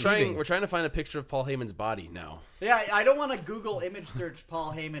be start- deceiving. We're trying to find a picture of Paul Heyman's body now. Yeah, I don't want to Google image search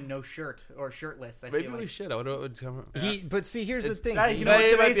Paul Heyman no shirt or shirtless. I Maybe feel we like. should. I would know what would come up. But see, here's the thing. you know what,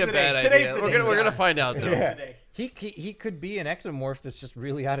 It might today's be a the bad day. Today's idea. the We're day, gonna John. find out though. Yeah. Today. He could be an ectomorph that's just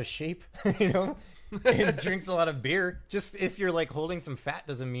really out of shape, and drinks a lot of beer. Just if you're like holding some fat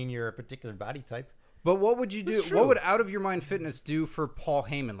doesn't mean you're a particular body type. But what would you do? It's true. What would Out of Your Mind Fitness do for Paul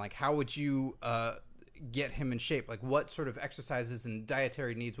Heyman? Like, how would you get him in shape? Like, what sort of exercises and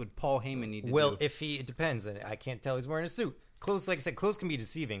dietary needs would Paul Heyman need to Well, do? it depends. I can't tell he's wearing a suit. Clothes, like I said, clothes can be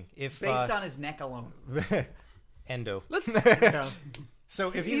deceiving. If Based on his neck alone. endo. Let's. So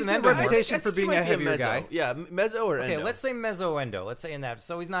if he's, He's an a endomorph, reputation I for think he being a might be heavier mezzo. guy. Yeah, mezzo or okay, endo. let's say meso endo. Let's say in that.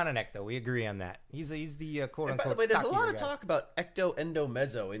 So he's not an ecto. We agree on that. He's the quote And by the unquote. way, there's a lot stockier of guy. talk about ecto, endo,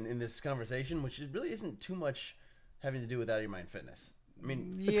 mezzo in this conversation, which really isn't too much having to do with Out of Your Mind Fitness. I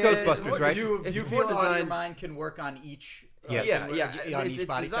mean, It's Yeah, Ghostbusters, More- right? You It's feel more Out of Your designed- Mind can work on each. Yes. on each it's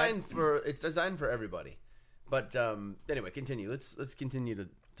body designed type. it's designed for everybody. But anyway, continue. Let's continue to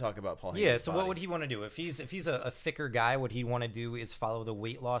talk about Paul Heyman's Yeah. So body. what would he want to do if he's a thicker guy? What he'd want to do is follow the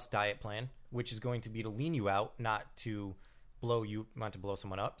weight loss diet plan, which is going to be to lean you out, not to blow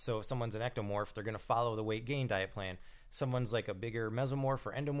someone up. So if someone's an ectomorph, they're going to follow the weight gain diet plan. Someone's like a bigger mesomorph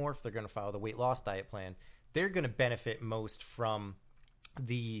or endomorph, they're going to follow the weight loss diet plan. They're going to benefit most from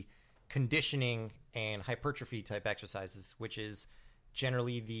the conditioning and hypertrophy type exercises, which is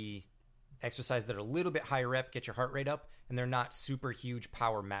generally the exercise that are a little bit higher rep, get your heart rate up, and they're not super huge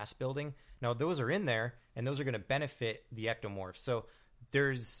power mass building. Now those are in there, and those are going to benefit the ectomorph. So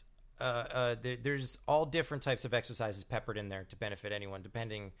there's all different types of exercises peppered in there to benefit anyone,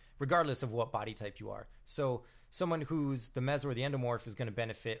 regardless of what body type you are. So someone who's the meso or the endomorph is going to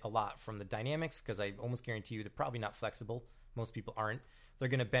benefit a lot from the dynamics, because I almost guarantee you they're probably not flexible. Most people aren't. They're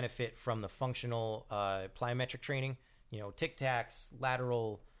going to benefit from the functional plyometric training, tic tacs,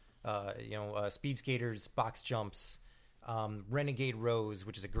 lateral, speed skaters, box jumps, renegade rows,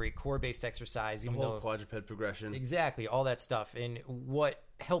 which is a great core-based exercise. the Even whole though quadruped progression? exactly all that stuff, and what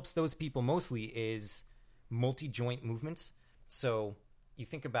helps those people mostly is multi-joint movements. So you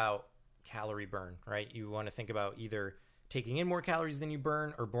think about calorie burn, right? You want to think about either taking in more calories than you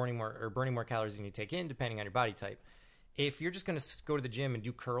burn, or burning more calories than you take in, depending on your body type. If you're just going to go to the gym and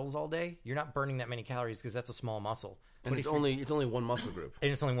do curls all day, you're not burning that many calories because that's a small muscle. And it's only one muscle group And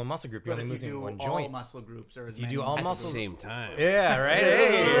it's only one muscle group. You're But only if you using do one all joint. muscle groups, or as You many do all as- muscles. same time. Yeah, right.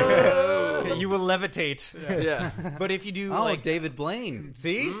 Hey, you will levitate. Yeah. But if you do Oh, like, David Blaine.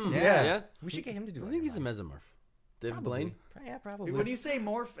 see, yeah. we should get him to do it. I think he's a mesomorph. David Blaine. Yeah, probably. When you say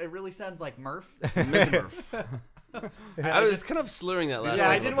morph, it really sounds like Murph. Mesomorph. I was kind of slurring that last. Yeah,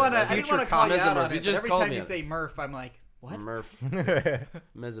 one I a didn't little want to. bit. I didn't want to call you out Mesomorph. on You it. just Every called time me you out. say Murph, I'm like, what? Murph.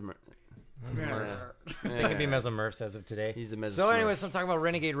 Mesomorph. They can be mesomorphs as of today. He's a mesomorph. So anyways, I'm talking about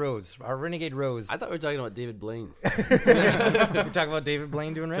Renegade Rose. Our Renegade Rose. I thought we were talking about David Blaine. We talk about David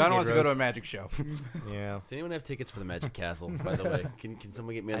Blaine doing Renegade John wants to Rose. go to a magic show. Yeah. Does anyone have tickets for the Magic Castle, by the way? Can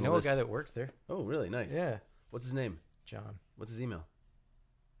someone get me on I the know list? a guy that works there. Oh, really? Nice. Yeah. What's his name? John. What's his email?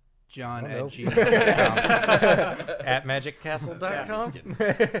 John Oh, at no. gmail.com. At magiccastle.com.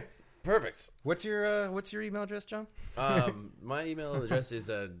 Perfect. What's your email address, John? My email address is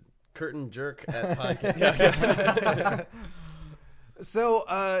curtainjerk@podcast.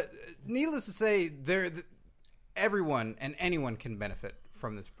 So, needless to say, everyone and anyone can benefit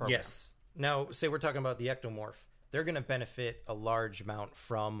from this program. Yes. Now, say we're talking about the ectomorph. They're going to benefit a large amount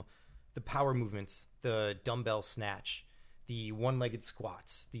from the power movements, the dumbbell snatch, the one-legged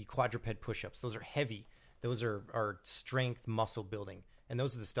squats, the quadruped push-ups. Those are heavy. Those are strength, muscle building. And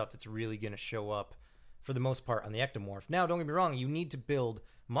those are the stuff that's really going to show up for the most part on the ectomorph. Now, don't get me wrong. You need to build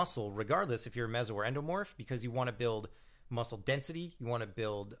muscle regardless if you're a meso or endomorph because you want to build muscle density. You want to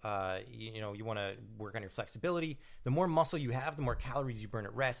build, you want to work on your flexibility. The more muscle you have, the more calories you burn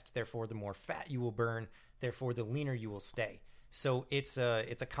at rest. Therefore, the more fat you will burn. Therefore, the leaner you will stay. So it's a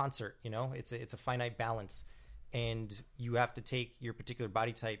concert, it's a finite balance. And you have to take your particular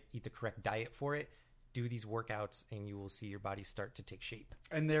body type, eat the correct diet for it, do these workouts, and you will see your body start to take shape.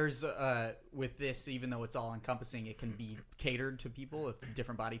 And there's with this, even though it's all encompassing, it can be catered to people if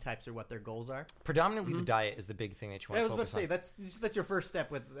different body types are what their goals are. Predominantly, the diet is the big thing that you want I to was about focus to say on. that's your first step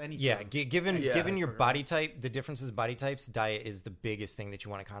with any. Yeah, program. given your body type, the differences in body types, diet is the biggest thing that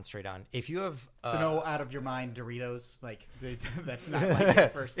you want to concentrate on. If you have So no out of your mind Doritos, like that's not like your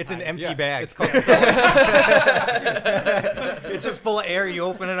first. it's an time. empty bag. It's called It's just full of air. You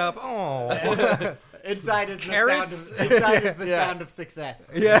open it up. Oh, Inside is Carrots? the sound of, inside is the sound of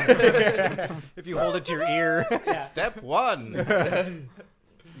success. yeah. If you hold it to your ear, Step one.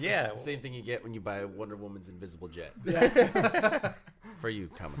 yeah. Same thing you get when you buy Wonder Woman's invisible jet. Yeah. For you,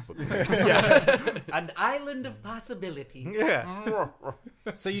 comic book nerds. An island of possibility. Yeah.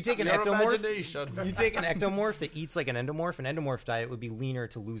 So you take an Your ectomorph. imagination. You take an ectomorph that eats like an endomorph. An endomorph diet would be leaner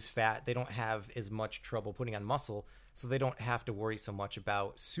to lose fat. They don't have as much trouble putting on muscle, so they don't have to worry so much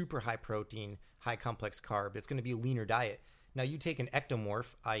about super high protein, high complex carb. It's going to be a leaner diet. Now you take an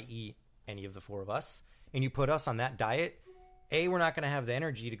ectomorph, i.e. any of the four of us, and you put us on that diet. A, we're not going to have the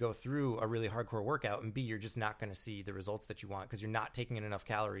energy to go through a really hardcore workout, and B, you're just not going to see the results that you want because you're not taking in enough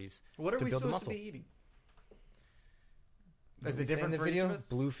calories What are to we build the supposed to muscle. be eating? What Is did it we say in different the for video? each of us?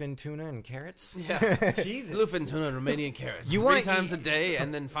 Bluefin tuna and carrots. Yeah. Jesus. Bluefin tuna and Romanian carrots. You 3 wanna times eat- a day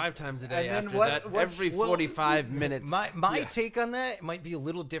and then 5 times a day And then after what- that. what- Every well, 45 minutes. My take on that might be a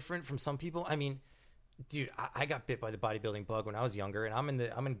little different from some people. I mean, dude, I got bit by the bodybuilding bug when I was younger, and I'm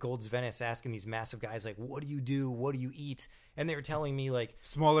in Gold's Venice asking these massive guys like, "What do you do? What do you eat?" And they were telling me like,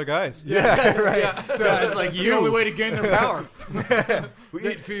 Smaller guys. "Yeah, right." So guys like It's the only way to gain their power. we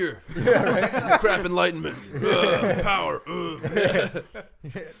eat fear. Crap enlightenment. Power.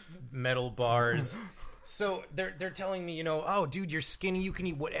 metal bars. So they're telling me, oh, dude, you're skinny. You can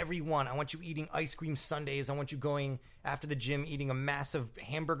eat whatever you want. I want you eating ice cream sundaes. I want you going after the gym eating a massive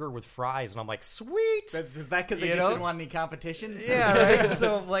hamburger with fries. And I'm like, sweet. Is that because they You just know? didn't want any competition? Yeah, right.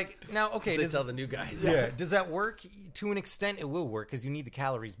 So like now, okay, They does, tell the new guys. does that work? To an extent, it will work because you need the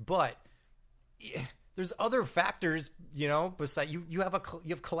calories. But there's other factors, besides you have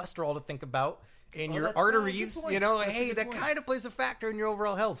cholesterol to think about. In your that's a arteries, good point. That's a hey, good that point. kind of plays a factor in your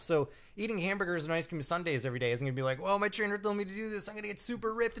overall health. So eating hamburgers and ice cream sundaes every day isn't going to be like, well, my trainer told me to do this. I'm going to get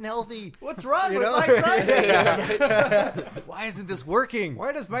super ripped and healthy. What's wrong You with know? my Sunday? Why isn't this working?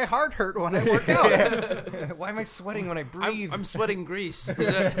 Why does my heart hurt when I work out? Why am I sweating when I breathe? I'm sweating grease. Is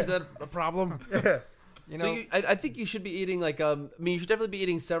that a problem? you I think you should be eating you should definitely be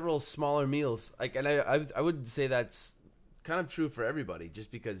eating several smaller meals. And I would say that's kind of true for everybody, just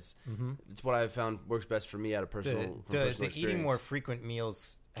because it's what I've found works best for me out of personal the experience. eating more frequent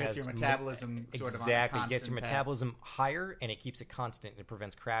meals Gets has your metabolism sort of on a exactly gets your constant path. metabolism higher, and it keeps it constant, and it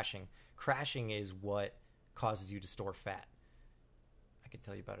prevents crashing. Crashing is what causes you to store fat. I can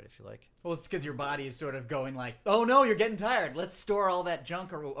tell you about it if you like. Well, it's because your body is sort of going like, oh no, you're getting tired. Let's store all that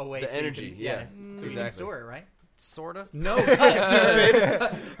junk away. The so you energy, can, yeah. So you can Exactly. store it, right? Sorta. No, stupid.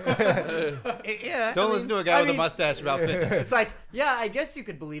 Yeah. Don't I listen to a mean, guy I with a mean- mustache about fitness. It's like, yeah, I guess you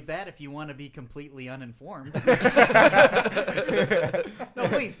could believe that if you want to be completely uninformed. No,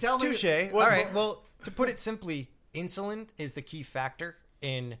 please tell me. Touche. what- All right. Well, to put it simply, insulin is the key factor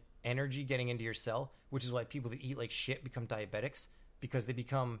in energy getting into your cell, which is why people that eat like shit become diabetics, because they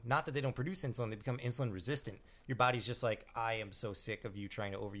become, not that they don't produce insulin, they become insulin resistant. Your body's just like, I am so sick of you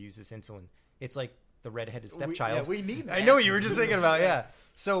trying to overuse this insulin. It's like the redheaded stepchild. we need I that. know what you were just thinking about. Yeah.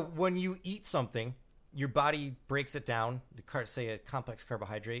 So when you eat something, your body breaks it down. Say a complex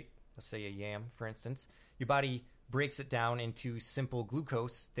carbohydrate, let's say a yam, for instance. Your body breaks it down into simple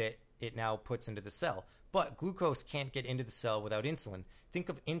glucose that it now puts into the cell. But glucose can't get into the cell without insulin. Think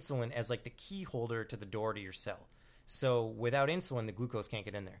of insulin as like the key holder to the door to your cell. So without insulin, the glucose can't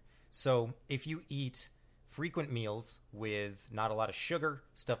get in there. So if you eat frequent meals with not a lot of sugar,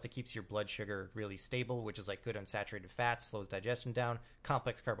 stuff that keeps your blood sugar really stable, which is like good unsaturated fats, slows digestion down,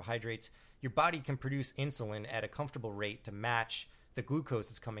 complex carbohydrates, your body can produce insulin at a comfortable rate to match the glucose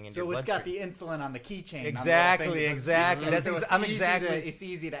that's coming into your So it's bloodstream. got the insulin on the keychain. Exactly. And That's so I'm it's exactly. It's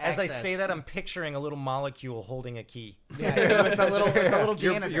easy to As I access. say that, I'm picturing a little molecule holding a key. Yeah, it's a little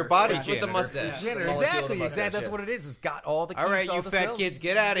janitor. your body Yeah. janitor. With the mustache. Janitor, The molecule of the exactly. mustache, That's yeah. what it is. It's got all the keys All right, to all you the fat cells. kids,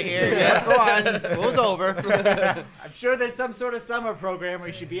 get out of here. Yeah, go on. School's over. I'm sure there's some sort of summer program where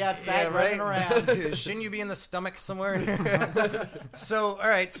you should be outside running around. Shouldn't you be in the stomach somewhere? So, all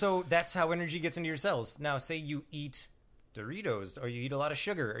right. So that's how energy gets into your cells. Now, say you eat Doritos, or you eat a lot of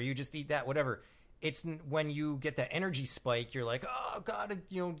sugar, or you just eat that, whatever. It's when you get that energy spike, you're like, oh god,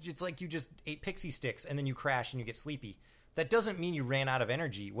 it's like you just ate Pixie Sticks, and then you crash and you get sleepy. That doesn't mean you ran out of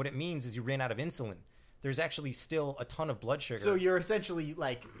energy. What it means is you ran out of insulin. There's actually still a ton of blood sugar. So you're essentially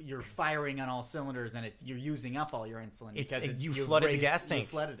like you're firing on all cylinders, and you're using up all your insulin it's because you flooded the raised- gas you tank.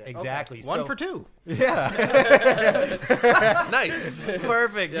 flooded it. Exactly. Okay. One So- for two. Nice.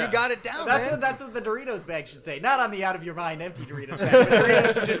 Perfect. Yeah. You got it down, That's man. what the Doritos bag should say. Not on the out of your mind empty Doritos bag. The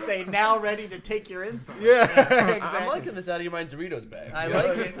Doritos should just say now ready to take your insulin. Yeah, I'm exactly. liking this out of your mind Doritos bag. I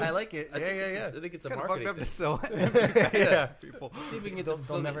like it. I like it. I Yeah. think it's a Kind of marketing fucked up thing. to sell Yeah. people. See if we can get the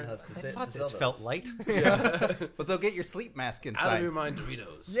fulfillment house to say I thought to sell this those. felt light. But they'll get your sleep mask Out of inside. your mind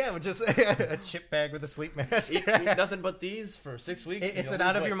Doritos. Yeah, with just a chip bag with a sleep mask. Eat nothing but these for 6 weeks. and It's you'll an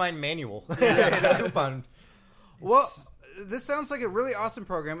out lose of your weight. mind manual. A coupon. Well, this sounds like a really awesome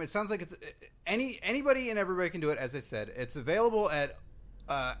program. It sounds like it's anybody and everybody can do it. As I said, it's available at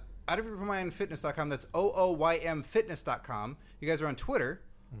outofyourmindfitness.com. That's OOYMfitness.com. You guys are on Twitter.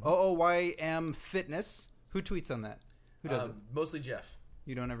 OOYM Fitness. Who tweets on that? Who does it? Mostly Jeff.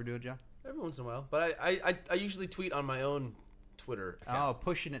 You don't ever do it, John? Every once in a while. But I usually tweet on my own Twitter account. Oh,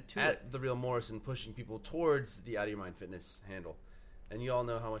 pushing it to it. At The Real Morrison, pushing people towards the Out of Your Mind Fitness handle. And you all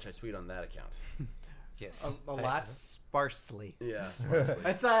know how much I tweet on that account. Yes. A lot. Sparsely. Yeah, sparsely.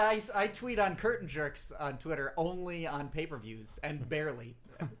 It's I tweet on Curtain Jerks on Twitter only on pay-per-views and barely.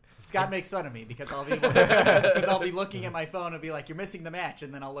 Scott makes fun of me because I'll be looking at my phone and be like, "You're missing the match,"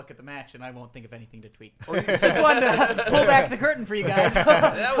 and then I'll look at the match and I won't think of anything to tweet. Just wanted to pull back the curtain for you guys.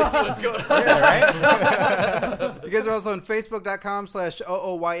 That was what's going on. You guys are also on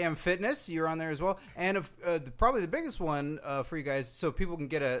Facebook.com/OOYM Fitness. You're on there as well. And probably the biggest one for you guys, so people can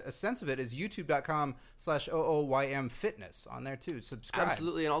get a sense of it, is YouTube.com/OOYM Fitness on there too. Subscribe.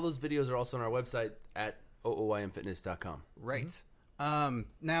 Absolutely, and all those videos are also on our website at ooymfitness.com. Right.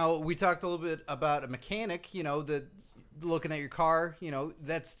 Now, we talked a little bit about a mechanic, looking at your car,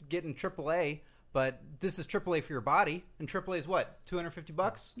 that's getting AAA, but this is AAA for your body, and AAA is what,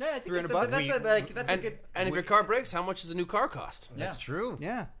 $250? Yeah, I think $300? that's a good And if your car breaks, how much does a new car cost? That's true.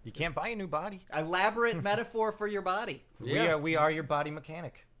 Yeah. You can't buy a new body. elaborate metaphor for your body. Yeah. We are your body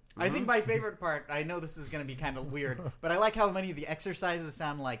mechanic. I think my favorite part, I know this is going to be kind of weird, but I like how many of the exercises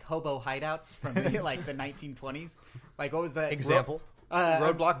sound like hobo hideouts from the 1920s. Like, what was that? Example.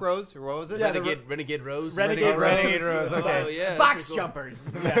 Roadblock Rose, or what was it? Yeah, Renegade Rose. Renegade Rose. Renegade Rose, okay. Oh, yeah. Box Pretty cool. jumpers.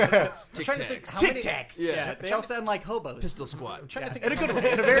 Yeah. Tic trying to think Tacs. how Tic many- Tacs. Yeah. Yeah. They all sound like hobos. Pistol Squad. Trying to think In a good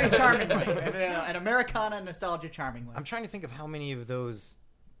way, in a very charming way. An Americana nostalgia charming way. I'm trying to think of how many of those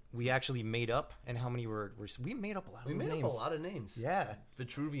we actually made up, and how many were we made up a lot of We those made names. up a lot of names. Yeah.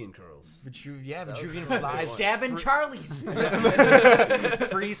 Vitruvian curls. Vitruvian was- flies. Stabbing Charlies.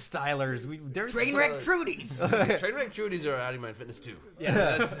 Freestylers. There's Trainwreck Trudies. Trainwreck Trudies are Out of Your Mind Fitness too. Yeah.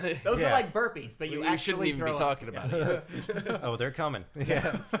 That's, Those Yeah. are like burpees, but you we actually shouldn't even throw be up. talking about it. Oh, they're coming.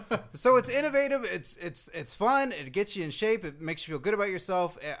 Yeah. So it's innovative. It's fun. It gets you in shape. It makes you feel good about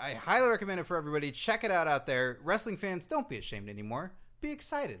yourself. I highly recommend it for everybody. Check it out there. Wrestling fans, don't be ashamed anymore. Be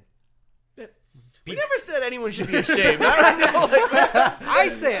excited. We never said anyone should be ashamed. I don't know. I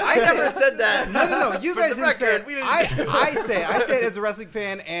say it. I never said that. No. You For guys the didn't say record, it. we didn't- I say it as a wrestling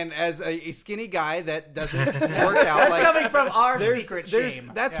fan and as a skinny guy that doesn't work out. That's like, coming from our secret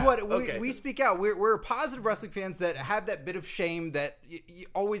shame. That's Yeah. what Okay. we speak out. We're positive wrestling fans that have that bit of shame, that you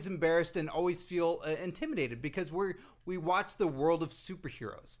always embarrassed and always feel intimidated because we watch the world of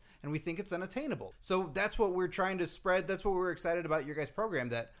superheroes and we think it's unattainable. So that's what we're trying to spread. That's what we're excited about your guys' program,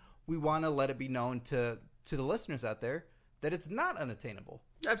 that we want to let it be known to the listeners out there that it's not unattainable.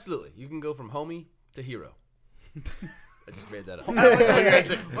 Absolutely. You can go from homie To Hero. I just made that up.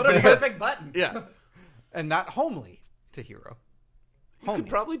 What a perfect button. Yeah. And not homely to Hero. You could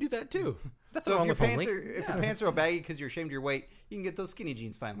probably do that too. That's wrong if with your pants homely. are your pants are all baggy because you're ashamed of your weight, you can get those skinny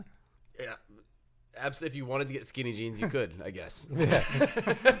jeans finally. Yeah. If you wanted to get skinny jeans, you could, I guess. Well,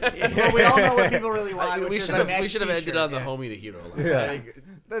 we all know what people really want. we which is should a have mesh ended t-shirt. on the Yeah. homie to Hero line. Yeah.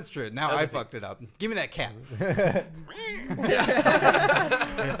 That's true. Now I fucked it up. Give me that cat.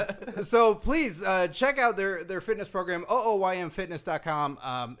 So please check out their fitness program,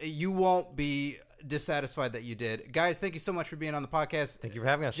 ooymfitness.com. You won't be dissatisfied that you did. Guys, thank you so much for being on the podcast. Thank you for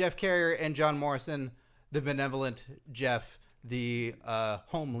having us. Jeff Carrier and John Morrison, the benevolent Jeff, the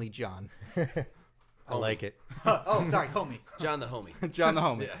homely John. I like it. Oh, sorry, homie. John the homie. John the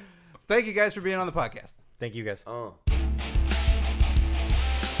homie. Yeah. Thank you guys for being on the podcast. Thank you guys. Oh.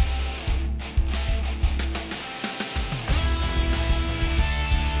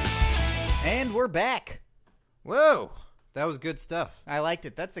 And we're back. Whoa, that was good stuff. I liked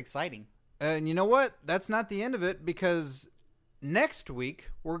it. That's exciting. And you know what? That's not the end of it, because next week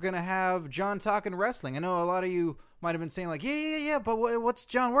we're going to have John talking wrestling. I know a lot of you might have been saying like, yeah, but what's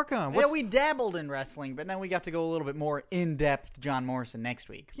John working on? Yeah, we dabbled in wrestling, but now we got to go a little bit more in-depth John Morrison next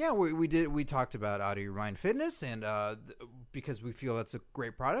week. Yeah, we did. We talked about Out of Your Mind Fitness, and because we feel that's a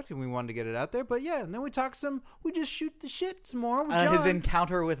great product and we wanted to get it out there. But yeah, and then we just shoot the shit some more with John. His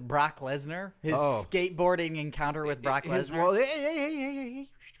encounter with Brock Lesnar. His Oh. skateboarding encounter with Brock Lesnar. Well, hey.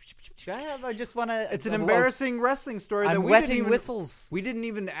 I just want to... It's an embarrassing wrestling story that I'm we wetting didn't even, whistles. We didn't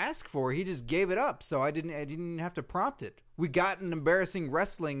even ask for. He just gave it up, so I didn't have to prompt it. We got an embarrassing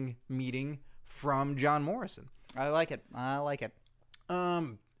wrestling meeting from John Morrison. I like it. But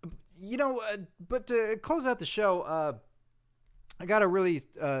to close out the show, I got a really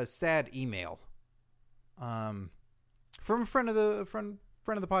sad email from a friend of the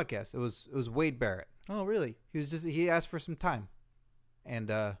podcast. It was Wade Barrett. Oh, really? He asked for some time,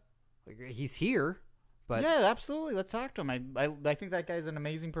 and he's here. But yeah, absolutely. Let's talk to him. I think that guy's an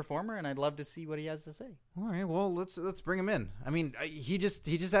amazing performer, and I'd love to see what he has to say. all right, well let's bring him in. I mean, he just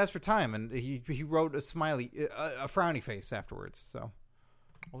asked for time, and he wrote a frowny face afterwards. So.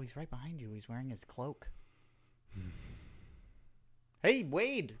 Oh, he's right behind you. He's wearing his cloak. Hey,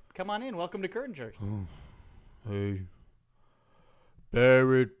 Wade, come on in. Welcome to Curtain Jerks. Hey.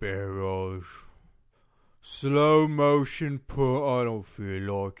 Barrett Barrage. Slow motion put. I don't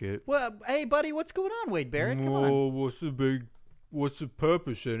feel like it. Well, hey, buddy, what's going on, Wade Barrett? Come on. What's the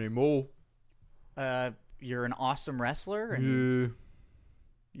purpose anymore? You're an awesome wrestler, and Yeah.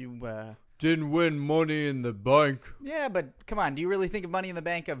 you, Didn't win Money in the Bank. yeah, but come on. Do you really think of Money in the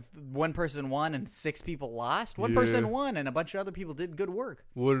Bank of one person won and 6 people lost? One Yeah. person won, and a bunch of other people did good work.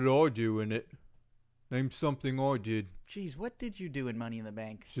 What did I do in it? Name something I did. Jeez, what did you do in Money in the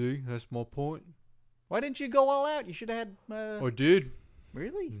Bank? See, that's my point. Why didn't you go all out? You should have had, I did.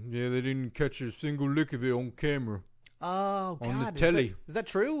 really? Yeah, they didn't catch a single lick of it on camera. Oh, God. On the is telly. Is that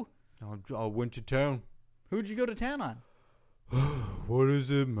true? I went to town. Who'd you go to town on? What does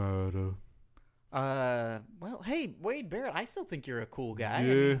it matter? Well, hey, Wade Barrett, I still think you're a cool guy. I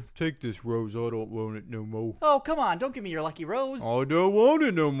Yeah, mean- take this rose. I don't want it no more. oh, come on. Don't give me your lucky rose. I don't want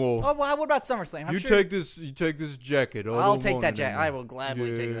it no more. Oh, well, what about SummerSlam? I'm You sure... take this. You take this jacket. I'll don't take want that it jacket. anymore. I will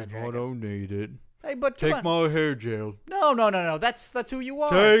gladly take that I jacket. don't need it. Hey, but come Take on. my hair gel. No. That's who you are.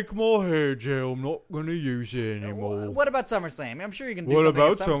 Take my hair gel. I'm not gonna use it anymore. What about SummerSlam? I'm sure you can do What something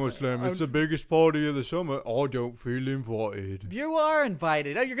about at SummerSlam? It's the biggest party of the summer. I don't feel invited. You are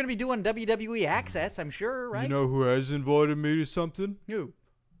invited. Oh, you're going to be doing WWE Access, I'm sure, right? You know who has invited me to something? Who?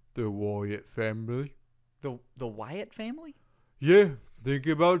 The Wyatt family. The Wyatt family? Yeah, think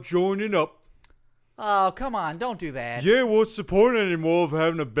about joining up. Oh, come on. Don't do that. Yeah, what's the point anymore of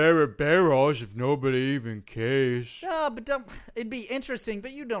having a Barrett Barrage if nobody even cares? No, but it'd be interesting,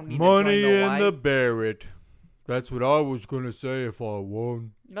 but you don't need Money to join the in Wyatt. the Barrett. That's what I was gonna say if I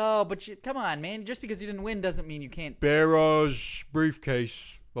won. No, but come on, man. Just because you didn't win doesn't mean you can't. Barrage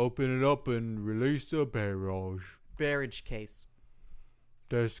briefcase. Open it up and release a Barrage. Barrage case.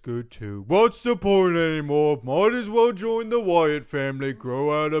 That's good too. What's the point anymore? Might as well join the Wyatt family,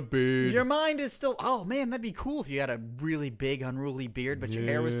 grow out a beard. Your mind is still. Oh, man, that'd be cool if you had a really big, unruly beard, but your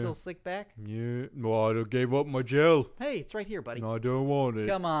hair was Yeah. still slicked back. Yeah, well, I gave up my gel. Hey, it's right here, buddy. And I don't want it.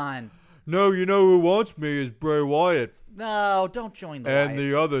 Come on. No, you know who wants me is Bray Wyatt. No, don't join the And Wyatt.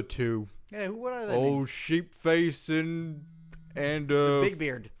 the other two. Yeah, what are they? Old Sheepface and Big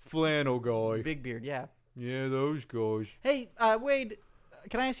beard. flannel guy. Big beard, yeah. Yeah, those guys. Hey, Wade,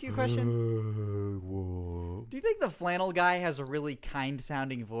 can I ask you a question? What? Do you think the flannel guy has a really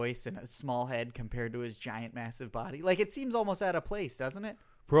kind-sounding voice and a small head compared to his giant, massive body? Like, it seems almost out of place, doesn't it?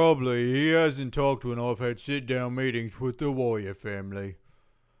 Probably. He hasn't talked when I've had sit-down meetings with the Wyatt family.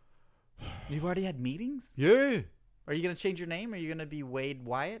 You've already had meetings? Yeah. Are you going to change your name? Are you going to be Wade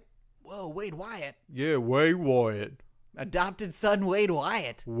Wyatt? Whoa, Wade Wyatt. Yeah, Wade Wyatt. Adopted son Wade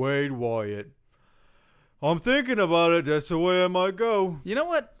Wyatt. Wade Wyatt. I'm thinking about it. That's the way I might go. You know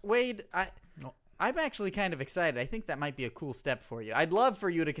what, Wade? I'm actually kind of excited. I think that might be a cool step for you. I'd love for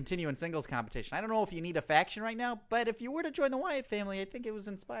you to continue in singles competition. I don't know if you need a faction right now, but if you were to join the Wyatt family, I think it was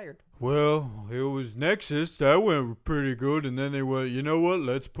inspired. Well, it was Nexus. That went pretty good. And then they went, you know what?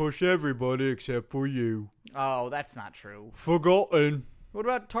 Let's push everybody except for you. Oh, that's not true. Forgotten. What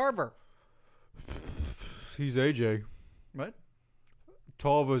about Tarver? He's AJ. What?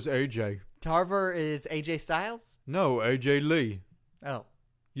 Tarver's AJ. Tarver is AJ Styles? No, AJ Lee. Oh,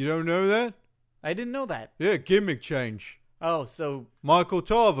 You don't know that? I didn't know that. Yeah, gimmick change. Oh, so Michael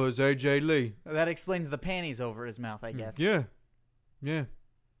Tarver's AJ Lee. that explains the panties over his mouth, I guess. Yeah. Yeah.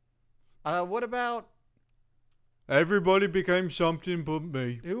 What about, Everybody became something but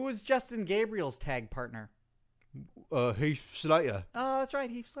me. who was Justin Gabriel's tag partner? Heath Slater. Oh, that's right,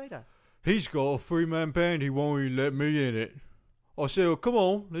 Heath Slater. He's got a 3-man band. He won't even let me in it. I said, well, come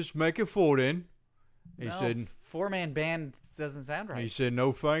on, let's make it 4 then. He No, said, 4-man band doesn't sound right. he said,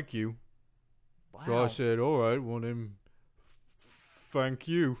 no, thank you. Wow. So I said, all right, well then, thank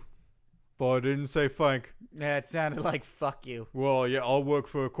you. But I didn't say thank. Yeah, it sounded like fuck you. Well, yeah, I work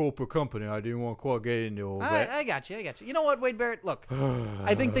for a corporate company. I didn't want to quite get into all that. I got you. You know what, Wade Barrett? Look,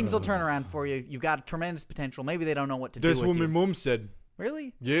 I think things will turn around for you. You've got tremendous potential. Maybe they don't know what to That's do what with my you. mum said.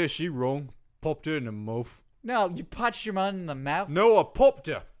 Really? Yeah, she wrong. Popped her in the mouth. No, you punched your mom in the mouth? No, I popped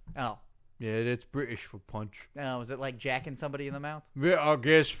her. Oh. Yeah, that's British for punch. Oh, is it like jacking somebody in the mouth? Yeah, I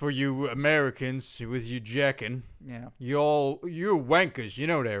guess for you Americans with you jacking, Yeah. you're wankers. You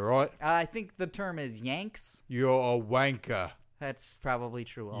know that, right? I think the term is yanks. You're a wanker. That's probably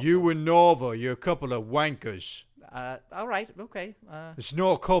true also. You and Nova, you're a couple of wankers. All right. Okay. It's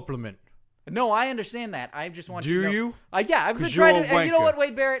not a compliment. No, I understand that. I just want you to Do know. you? Yeah, I've been 'Cause trying you're to. a And you know wanker. what,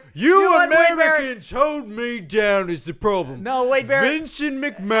 Wade Barrett? You know what, Wade Barrett? Americans hold me down is the problem. No, Wade Barrett. Vincent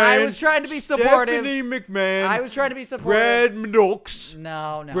McMahon. I was trying to be supportive. Stephanie McMahon. I was trying to be supportive. Brad Maddox.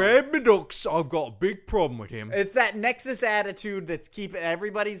 No. Brad Maddox. I've got a big problem with him. It's that Nexus attitude that's keeping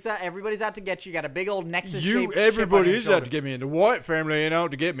everybody's out to get you. You got a big old Nexus. Everybody is out to get me, and the White family ain't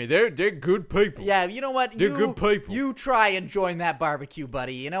out to get me. They're good people. Yeah, you know what? They're good people. You try and join that barbecue,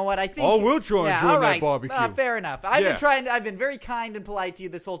 buddy. You know what? I think I will try and join all that right. barbecue. Fair enough. I've Yeah. been trying. I've been very kind and polite to you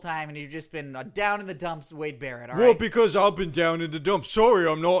this whole time, and you've just been down in the dumps, Wade Barrett. All right. Well, because I've been down in the dump. Sorry,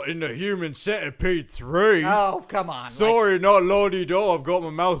 I'm not in the Human Centipede 3. Oh, come on. Sorry, not Lottie-Do. I've got my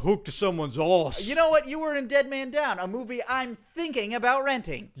mouth hooked to someone's ass. You know what? You were in Dead Man Down, a movie I'm thinking about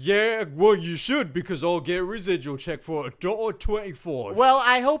renting. Yeah, well, you should, because I'll get a residual check for $1.25. Well,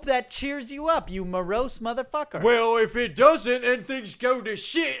 I hope that cheers you up, you morose motherfucker. Well, if it doesn't and things go to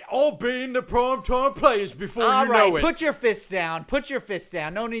shit, I'll be in the primetime players before all you right, know it. put your fists down. Put your fists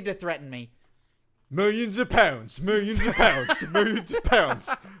down. No need to threaten me. Millions of pounds. Millions of pounds. Millions of pounds.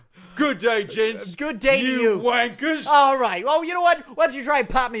 Good day, gents. Good day to you. wankers. All right. Oh, you know what? Why don't you try and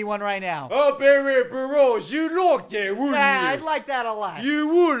pop me one right now? I'll bury it, barrage. You like that, wouldn't Yeah, you? I'd like that a lot. You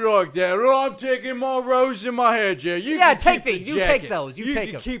would like that. Well, I'm taking my rose in my head, yeah. You Yeah, can take keep these. the You jacket. take those. You You take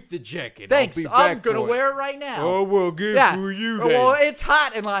can 'em. keep the jacket. Thanks. I'll be I'm back going to for wear it right now. Oh, well, good yeah. for you then. Well, it's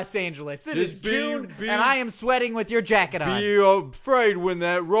hot in Los Angeles. It is Just be- June, be- and I am sweating with your jacket on. Be afraid when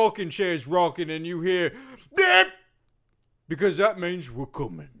that rocking chair's rocking and you hear, "Beep," because that means we're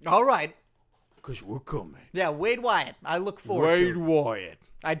coming. All right. Because we're coming. Yeah, Wade Wyatt. I look forward Wade to it. Wyatt.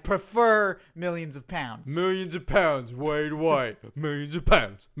 I'd prefer millions of pounds. Millions of pounds, Wade Wyatt. Millions of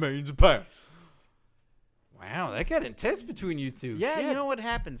pounds. Millions of pounds. Wow, that got intense between you two. Yeah, Shit. you know what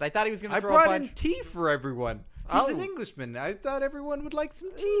happens. I thought he was going I to throw a brought punch. in tea for everyone. He's an Oh. Englishman. I thought everyone would like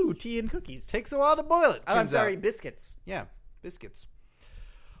some tea. Ooh, tea and cookies. Takes a while to boil it. Oh, I'm turns sorry, out. biscuits. Yeah, biscuits.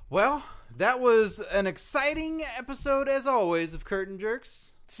 Well, that was an exciting episode, as always, of Curtain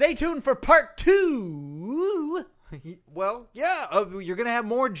Jerks. Stay tuned for part 2. Well, yeah, you're going to have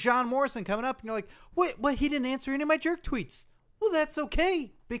more John Morrison coming up, and you're like, wait, what? He didn't answer any of my jerk tweets. Well, that's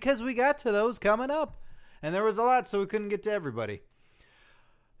okay, because we got to those coming up. And there was a lot, so we couldn't get to everybody.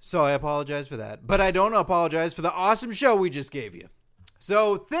 So I apologize for that. But I don't apologize for the awesome show we just gave you.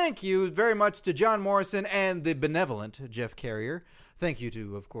 So thank you very much to John Morrison and the benevolent Jeff Carrier. Thank you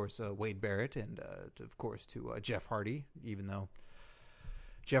to, of course, Wade Barrett, and, of course, to Jeff Hardy, even though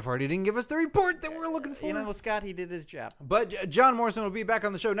Jeff Hardy didn't give us the report that we're looking for. You know, Scott, he did his job. But John Morrison will be back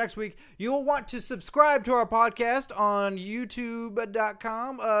on the show next week. You'll want to subscribe to our podcast on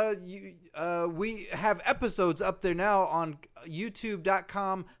youtube.com. We have episodes up there now on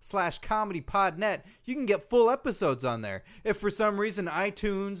youtube.com/comedypodnet. You can get full episodes on there. If for some reason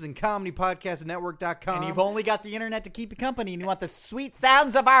iTunes and comedypodcastnetwork.com. And you've only got the internet to keep you company, and you want the sweet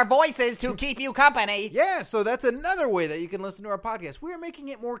sounds of our voices to keep you company. Yeah, so that's another way that you can listen to our podcast. We are making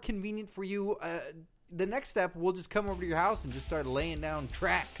it more convenient for you. The next step, we'll just come over to your house and just start laying down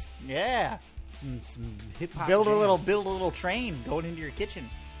tracks. Yeah. Some hip hop. Build a little train going into your kitchen.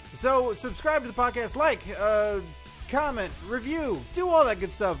 So subscribe to the podcast, comment, review, do all that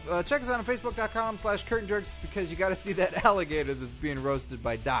good stuff. Check us out on Facebook.com/Curtain Jerks because you got to see that alligator that's being roasted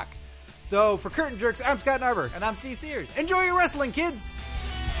by Doc. So for Curtain Jerks, I'm Scott Narber. And I'm Steve Sears. Enjoy your wrestling, kids.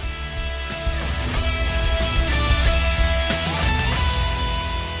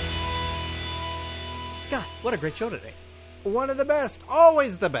 Scott, what a great show today. One of the best.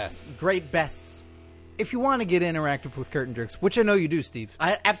 Always the best. Great bests. If you want to get interactive with Curtain Jerks, which I know you do, Steve.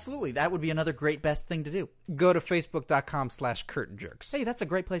 Absolutely. That would be another great best thing to do. Go to Facebook.com/Curtain Jerks. Hey, that's a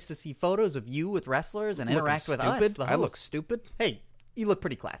great place to see photos of you with wrestlers and interact with stupid. us. the I look hosts. stupid. Hey, you look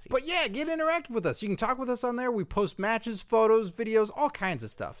pretty classy. But yeah, get interactive with us. You can talk with us on there. We post matches, photos, videos, all kinds of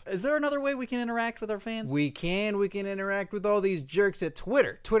stuff. Is there another way we can interact with our fans? We can interact with all these jerks at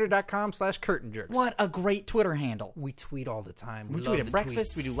Twitter. Twitter.com/Curtain Jerks. What a great Twitter handle. We tweet all the time. We love tweet at the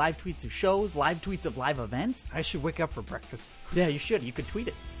breakfast. tweets. We do live tweets of shows, live tweets of live events. I should wake up for breakfast. Yeah, you should. You could tweet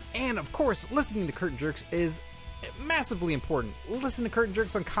it. And of course, listening to Curtain Jerks is massively important. Listen to Curtain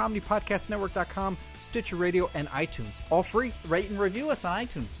Jerks on ComedyPodcastNetwork.com, Stitcher Radio, and iTunes. All free. Rate and review us on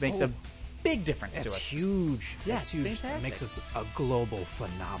iTunes. Makes a big difference to That's us. huge. Yeah, That's it's huge. fantastic. It makes us a global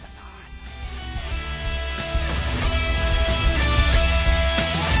phenomenon.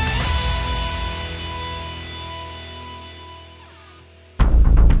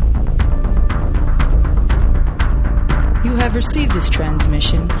 You have received this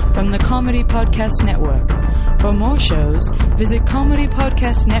transmission from the Comedy Podcast Network. For more shows, visit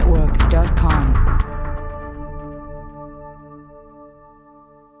comedypodcastnetwork.com.